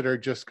seams that are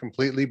just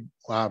completely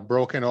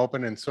broken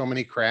open, and so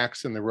many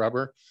cracks in the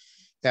rubber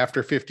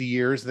after 50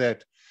 years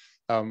that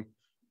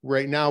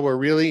right now we're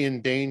really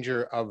in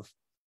danger of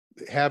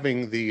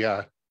having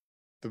the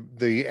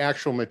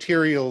actual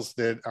materials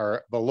that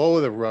are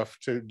below the roof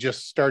to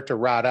just start to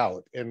rot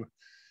out. And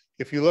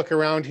if you look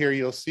around here,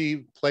 you'll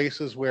see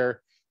places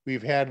where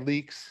we've had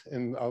leaks,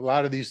 and a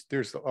lot of these,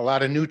 there's a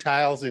lot of new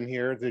tiles in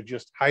here that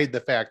just hide the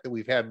fact that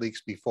we've had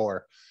leaks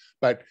before.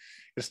 But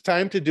it's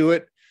time to do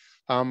it.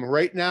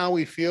 Right now,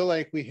 we feel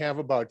like we have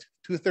about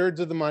 2/3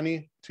 of the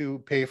money to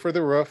pay for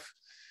the roof,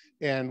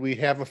 and we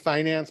have a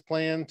finance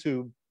plan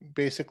to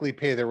basically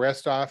pay the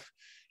rest off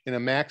in a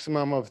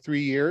maximum of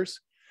 3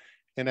 years.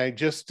 And I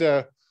just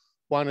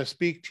want to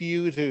speak to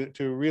you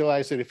to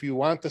realize that if you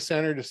want the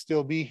center to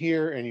still be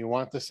here, and you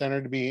want the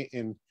center to be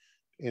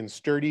in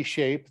sturdy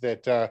shape,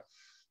 that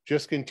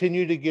just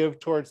continue to give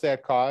towards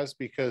that cause,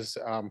 because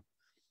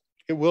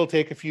it will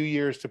take a few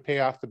years to pay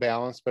off the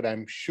balance, but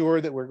I'm sure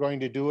that we're going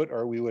to do it,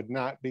 or we would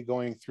not be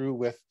going through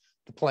with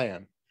the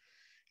plan.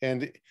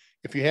 And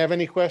if you have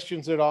any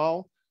questions at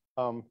all,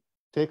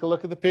 take a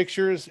look at the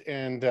pictures,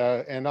 and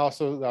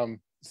also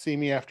see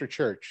me after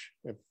church,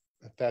 if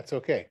that's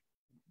okay.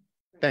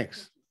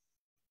 Thanks.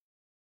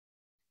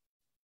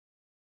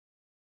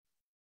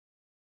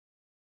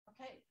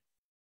 Okay.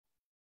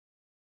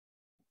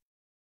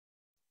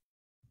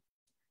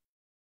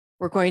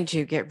 we're going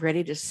to get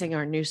ready to sing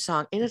our new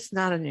song. And it's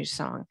not a new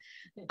song.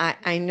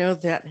 I know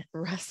that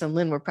Russ and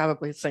Lynn were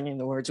probably singing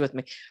the words with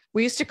me.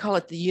 We used to call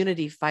it the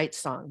Unity Fight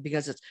song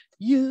because it's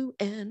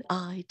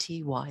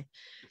UNITY,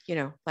 you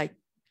know, like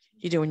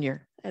you do when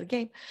you're at a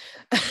game.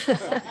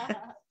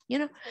 You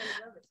know,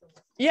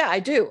 yeah, I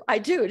do.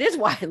 It is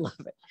why I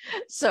love it.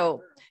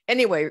 So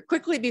anyway,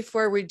 quickly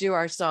before we do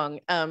our song,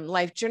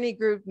 Life Journey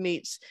Group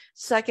meets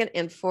second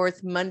and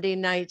fourth Monday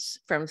nights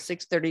from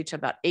 6:30 to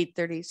about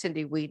 8:30.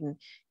 Cindy Whedon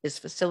is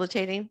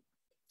facilitating.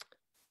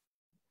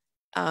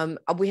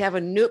 We have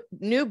a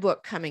new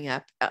book coming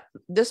up.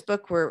 This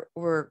book we're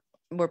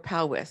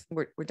pal with,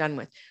 we're done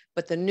with,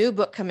 but the new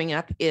book coming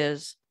up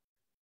is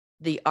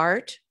The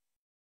Art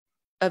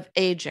of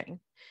Aging,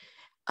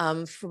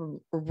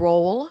 from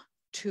Role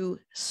to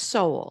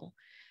Soul,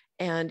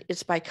 and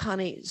it's by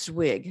Connie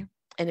Zwig,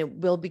 and it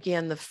will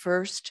begin the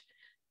first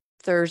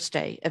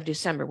Thursday of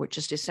December, which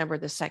is December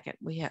the 2nd.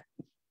 We have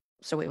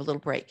a little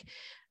break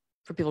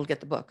for people to get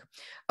the book.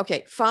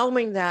 Okay,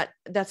 following that,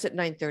 that's at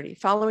 9:30.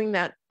 Following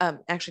that,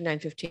 actually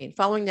 9:15.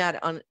 Following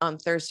that on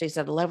Thursdays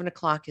at 11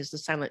 o'clock is the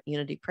Silent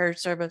Unity Prayer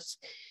Service.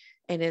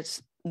 And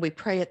we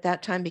pray at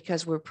that time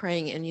because we're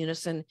praying in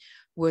unison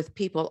with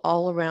people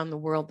all around the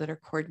world that are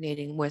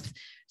coordinating with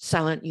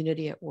Silent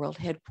Unity at World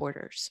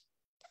Headquarters.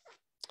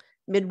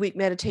 Midweek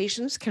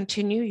meditations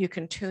continue. You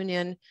can tune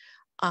in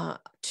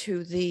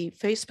to the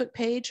Facebook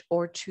page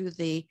or to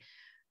the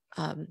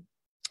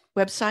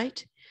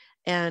website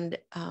and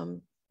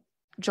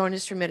join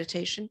us for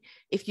meditation.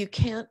 If you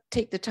can't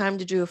take the time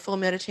to do a full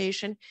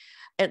meditation,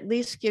 at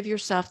least give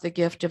yourself the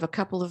gift of a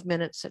couple of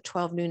minutes at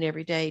 12 noon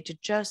every day to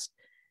just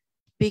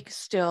be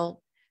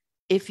still.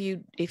 If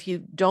you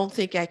don't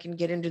think I can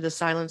get into the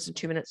silence in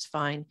 2 minutes,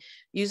 fine.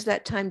 Use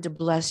that time to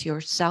bless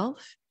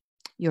yourself,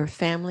 your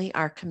family,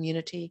 our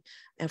community,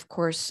 and of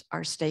course,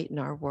 our state and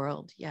our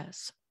world.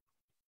 Yes.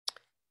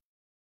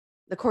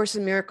 The Course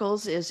in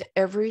Miracles is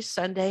every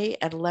Sunday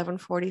at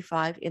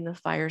 11:45 in the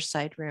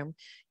Fireside Room.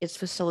 It's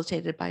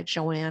facilitated by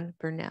Joanne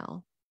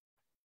Burnell.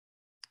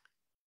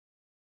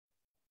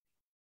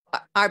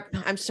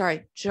 I'm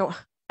sorry,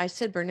 I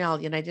said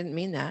Burnell, and I didn't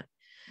mean that.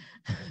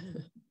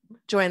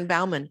 Joanne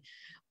Bauman.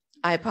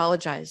 I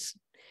apologize.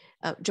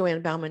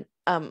 Joanne Bauman.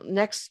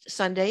 Next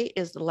Sunday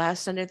is the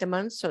last Sunday of the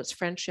month, so it's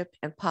Friendship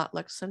and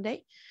Potluck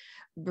Sunday.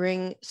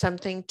 Bring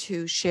something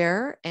to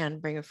share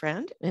and bring a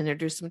friend,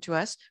 introduce them to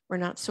us. We're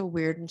not so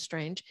weird and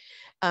strange.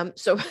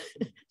 So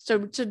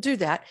to do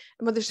that,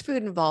 and when there's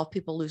food involved,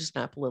 people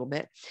loosen up a little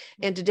bit.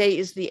 And today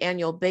is the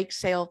annual bake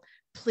sale.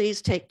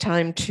 Please take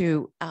time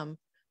to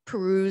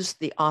peruse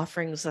the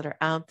offerings that are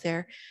out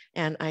there.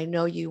 And I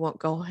know you won't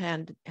go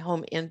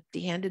home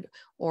empty-handed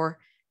or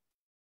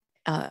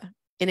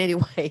in any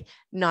way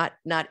not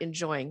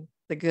enjoying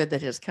the good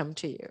that has come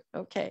to you.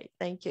 Okay,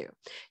 thank you.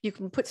 You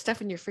can put stuff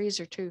in your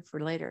freezer too for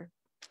later.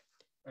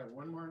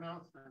 One more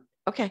announcement.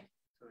 Okay.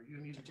 So you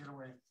need to get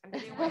away. I'm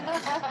getting away.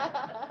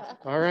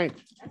 All right.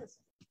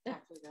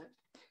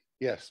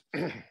 Yes.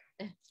 I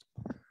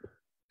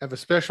have a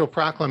special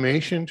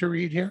proclamation to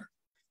read here.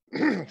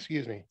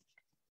 Excuse me.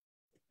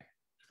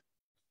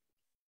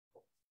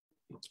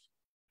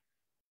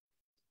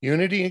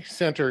 Unity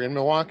Center in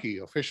Milwaukee,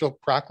 official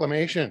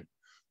proclamation.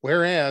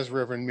 Whereas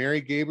Reverend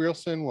Mary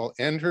Gabrielson will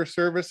end her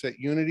service at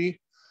Unity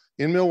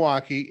in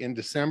Milwaukee in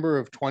December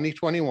of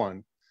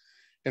 2021.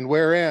 And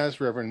whereas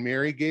Reverend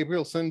Mary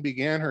Gabrielson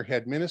began her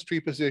head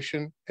ministry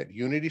position at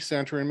Unity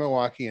Center in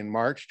Milwaukee in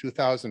March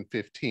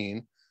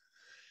 2015.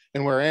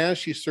 And whereas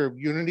she served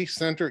Unity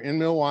Center in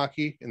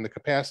Milwaukee in the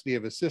capacity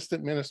of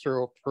assistant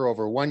minister for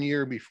over 1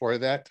 year before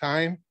that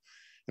time.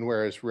 And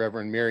whereas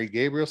Reverend Mary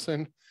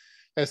Gabrielson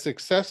has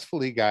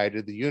successfully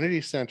guided the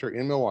Unity Center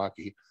in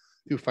Milwaukee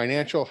through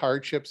financial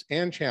hardships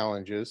and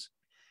challenges.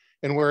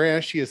 And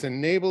whereas she has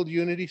enabled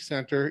Unity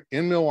Center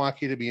in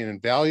Milwaukee to be an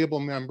invaluable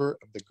member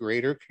of the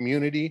greater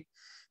community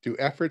through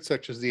efforts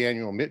such as the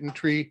annual Mitten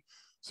Tree,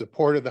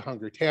 support of the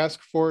Hunger Task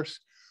Force,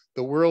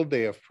 the World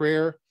Day of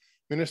Prayer,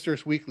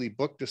 Ministers' Weekly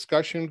Book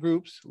Discussion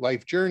Groups,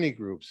 Life Journey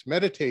Groups,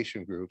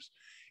 Meditation Groups,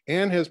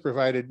 and has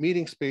provided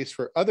meeting space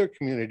for other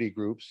community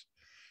groups.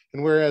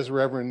 And whereas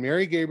Reverend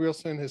Mary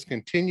Gabrielson has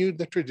continued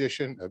the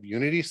tradition of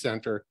Unity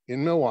Center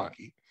in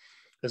Milwaukee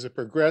as a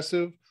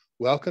progressive,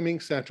 welcoming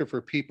center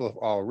for people of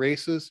all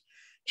races,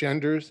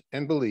 genders,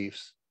 and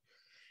beliefs.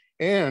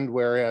 And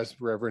whereas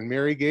Reverend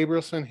Mary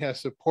Gabrielson has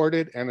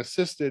supported and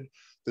assisted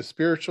the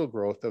spiritual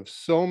growth of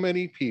so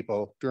many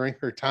people during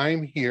her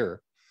time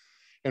here,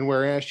 and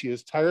whereas she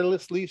has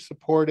tirelessly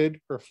supported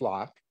her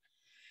flock,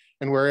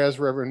 and whereas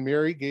Reverend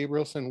Mary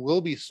Gabrielson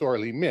will be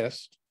sorely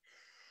missed,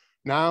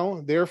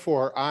 now,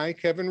 therefore, I,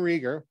 Kevin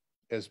Rieger,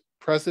 as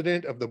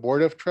president of the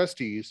Board of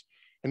Trustees,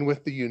 and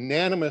with the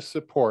unanimous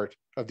support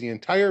of the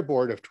entire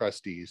Board of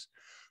Trustees,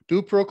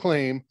 do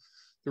proclaim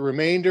the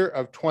remainder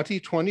of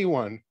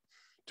 2021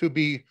 to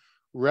be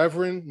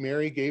Reverend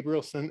Mary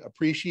Gabrielson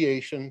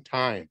Appreciation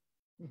Time.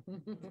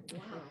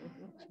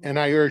 And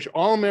I urge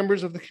all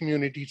members of the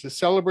community to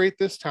celebrate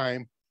this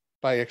time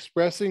by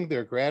expressing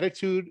their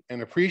gratitude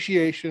and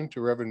appreciation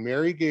to Reverend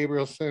Mary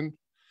Gabrielson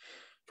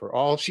for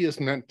all she has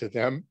meant to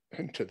them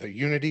and to the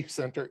Unity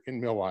Center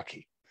in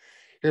Milwaukee.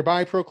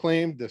 Hereby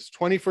proclaimed this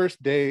 21st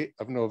day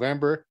of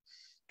November,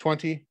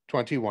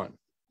 2021.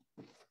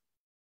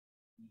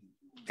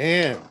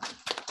 And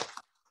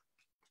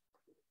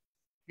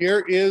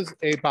here is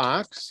a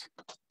box,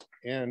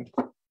 and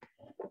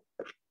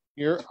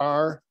here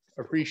are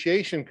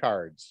appreciation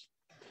cards.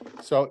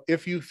 So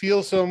if you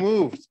feel so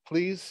moved,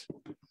 please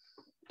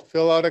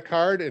fill out a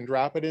card and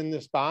drop it in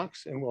this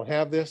box, and we'll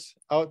have this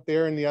out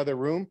there in the other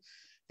room.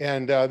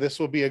 And this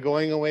will be a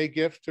going away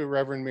gift to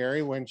Reverend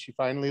Mary when she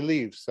finally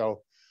leaves.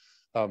 So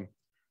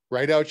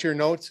write out your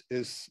notes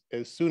as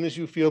soon as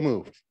you feel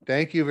moved.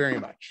 Thank you very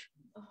much.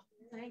 Oh,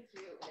 thank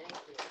you. Thank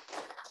you.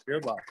 You're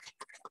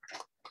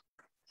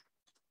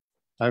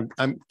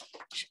welcome.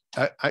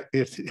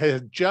 It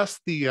has just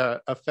the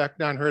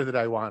effect on her that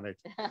I wanted.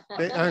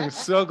 I'm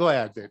so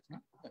glad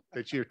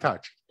that you're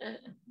touched.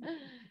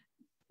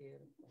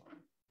 Beautiful.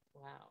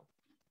 Wow.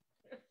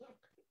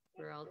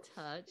 We're all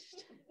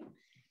touched.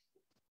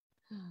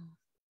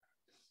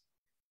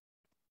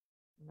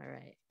 All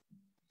right.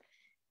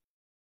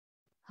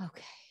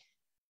 Okay.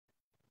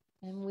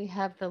 And we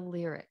have the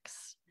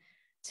lyrics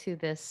to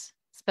this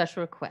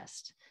special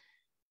request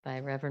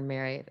by Reverend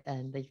Mary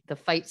and the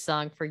fight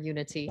song for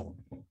unity.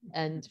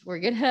 And we're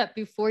gonna,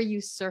 before you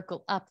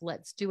circle up,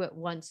 let's do it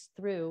once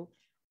through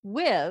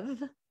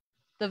with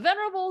the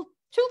Venerable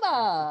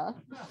tuba.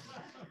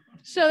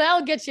 So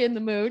that'll get you in the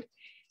mood.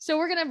 So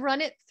we're gonna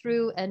run it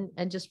through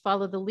and just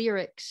follow the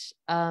lyrics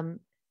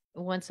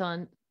once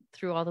on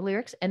through all the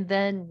lyrics, and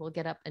then we'll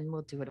get up and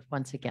we'll do it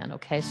once again,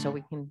 okay? So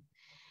we can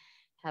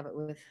have it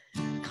with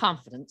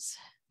confidence.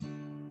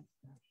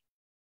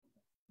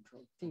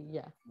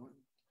 Yeah. 1,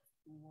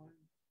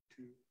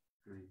 2,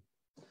 3.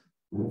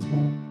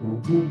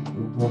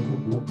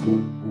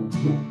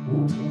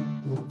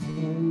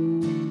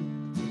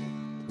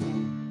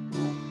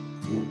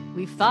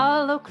 We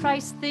follow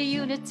Christ, the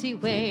unity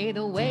way,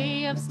 the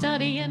way of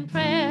study and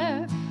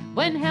prayer.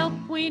 When help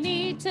we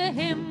need, to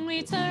him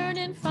we turn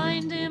and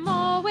find him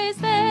always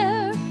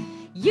there.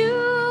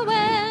 U-N-I-T-Y,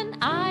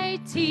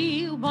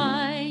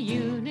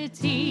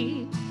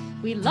 unity.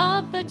 We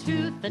love the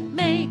truth that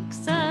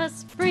makes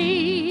us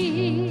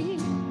free.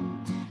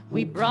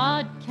 We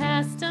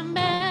broadcast a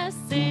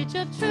message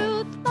of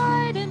truth,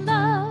 light, and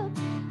love.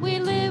 We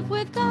live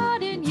with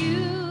God in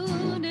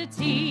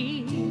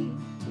unity.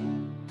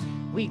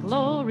 We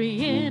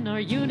glory in our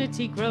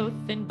unity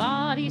growth in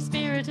body,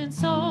 spirit, and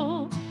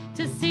soul,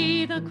 to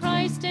see the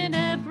Christ in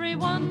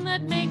everyone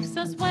that makes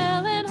us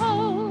well and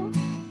whole.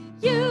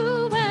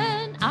 U-N-I-T-Y,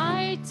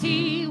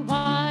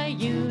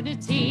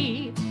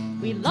 unity.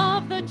 We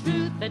love the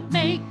truth that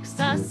makes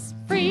us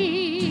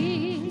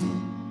free.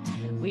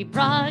 We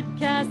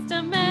broadcast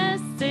a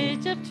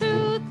message of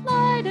truth,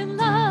 light, and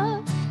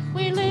love.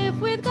 We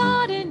live with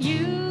God in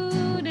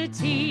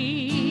unity.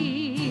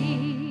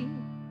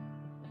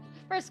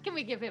 First, can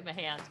we give him a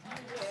hand?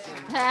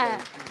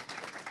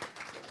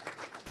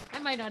 I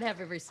might not have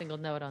every single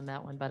note on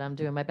that one, but I'm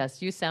doing my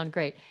best. You sound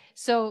great.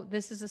 So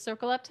this is a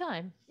circle up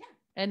time. Yeah.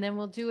 And then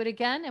we'll do it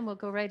again, and we'll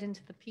go right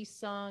into the peace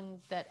song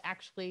that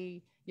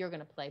actually you're going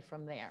to play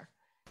from there.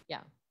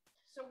 Yeah.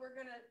 So we're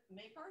going to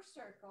make our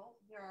circle.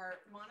 There are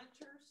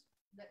monitors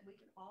that we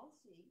can all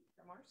see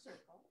from our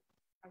circle,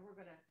 and we're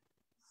going to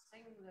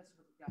sing this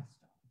with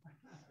gusto.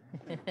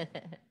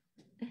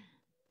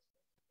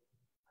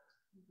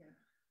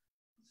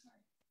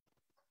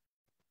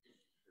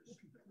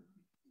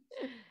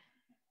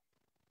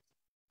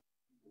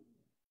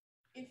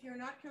 If you're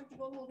not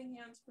comfortable holding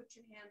hands, put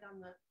your hand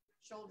on the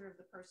shoulder of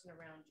the person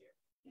around you.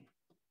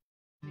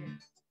 Here.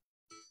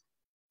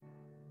 So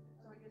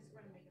I guess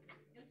we're going to make an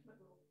intimate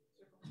little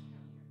circle.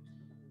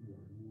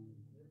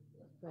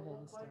 Go ahead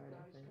and start.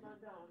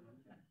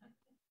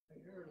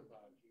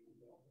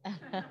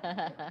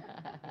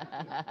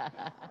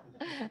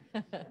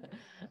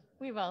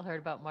 We've all heard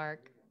about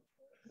Mark.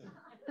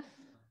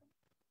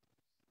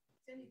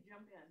 Cindy,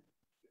 jump in.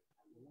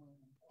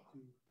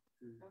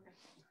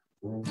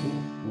 Okay.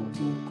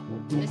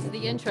 This is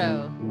the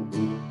intro.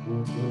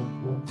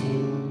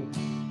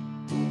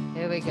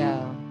 Here we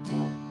go.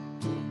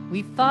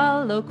 We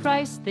follow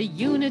Christ, the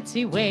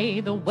unity way,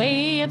 the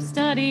way of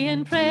study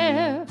and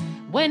prayer.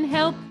 When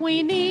help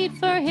we need,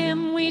 for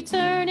him we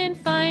turn and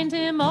find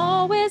him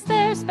always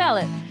there. Spell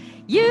it.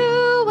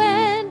 U-N-I-T-Y,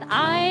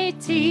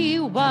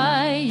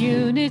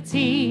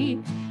 unity.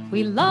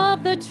 We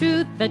love the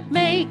truth that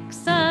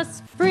makes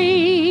us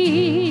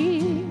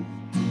free.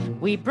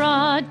 We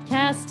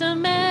broadcast a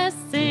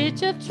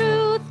message of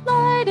truth,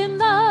 light, and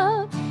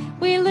love.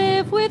 We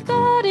live with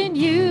God in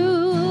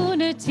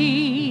unity.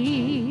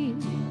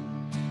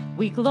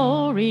 We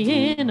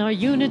glory in our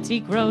unity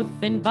growth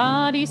in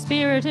body,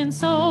 spirit, and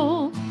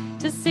soul,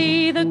 to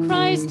see the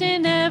Christ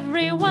in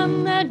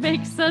everyone that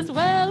makes us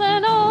well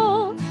and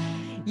whole.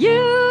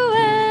 U-N-I-T-Y,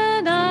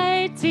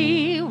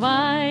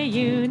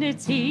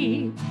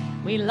 unity.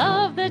 We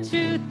love the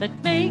truth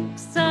that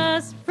makes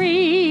us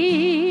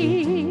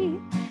free.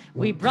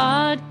 We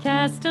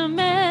broadcast a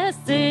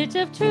message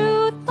of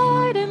truth,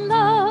 light, and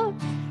love.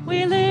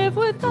 We live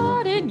with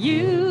thought and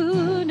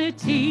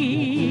unity.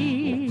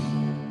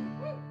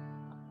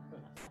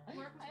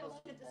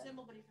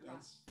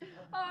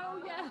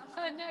 Oh, yeah,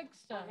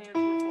 next time.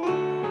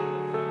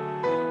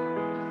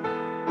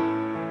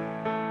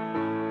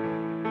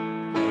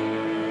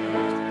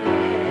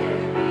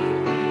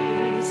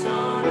 Peace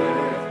on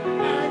earth,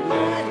 and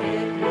let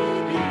it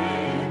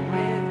begin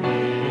with me.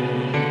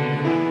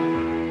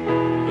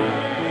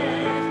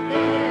 Let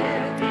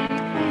there be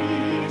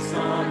peace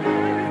on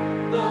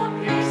earth, the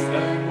peace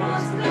that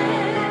was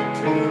meant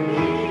to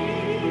be.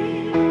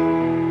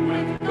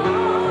 With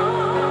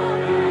God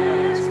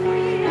as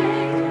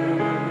creator,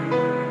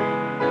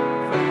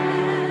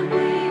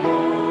 family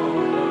all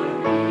are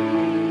we.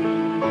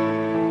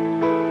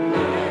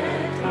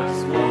 Let us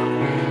walk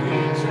with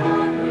each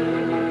other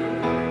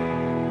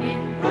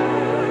in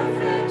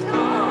perfect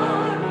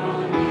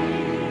harmony.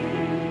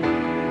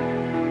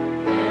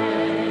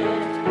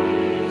 Let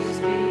peace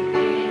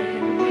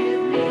begin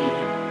with me.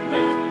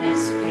 Let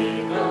this be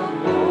the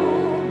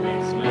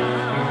moment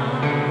now.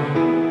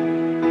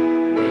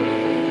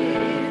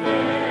 With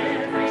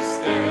every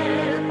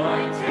step I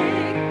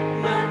take,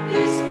 let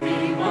this be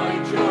my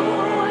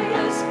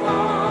joyous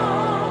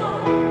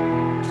vow.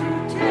 To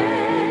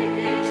take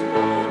each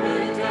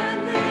moment and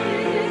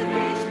live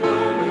each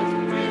moment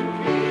in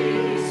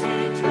peace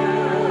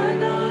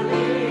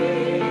eternally.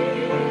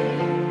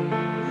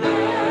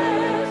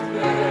 Let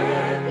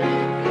there be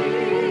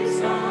peace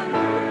on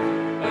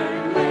earth, and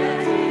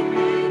let it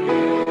begin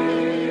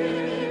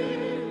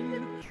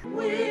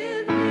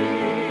with me.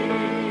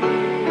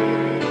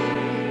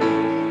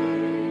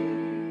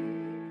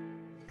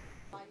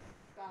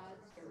 God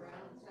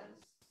surrounds us,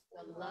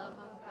 the love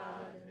of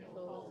God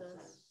enfolds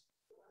us,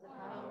 the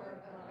power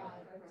of God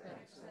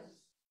protects us,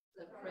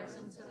 the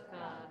presence of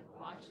God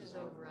watches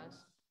over us.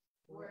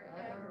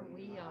 Wherever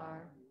we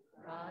are,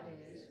 God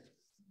is,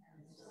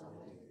 and so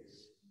it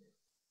is.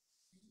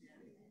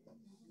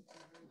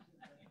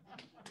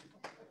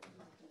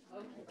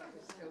 Okay, that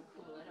was so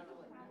cool. I don't know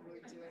what you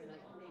were doing,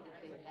 like maybe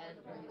at the end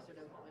where you sort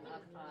of went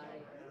up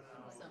high,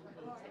 some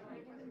little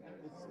technique.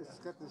 It's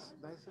got this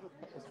nice little,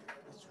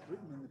 it's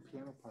written in the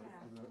piano part of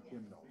the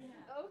hymnal.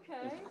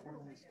 Okay. As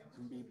corny as it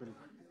can be, but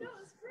No,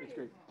 it's great. it's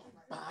great.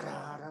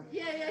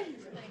 Yeah, yeah.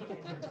 Thank you.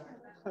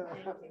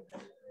 Thank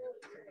you.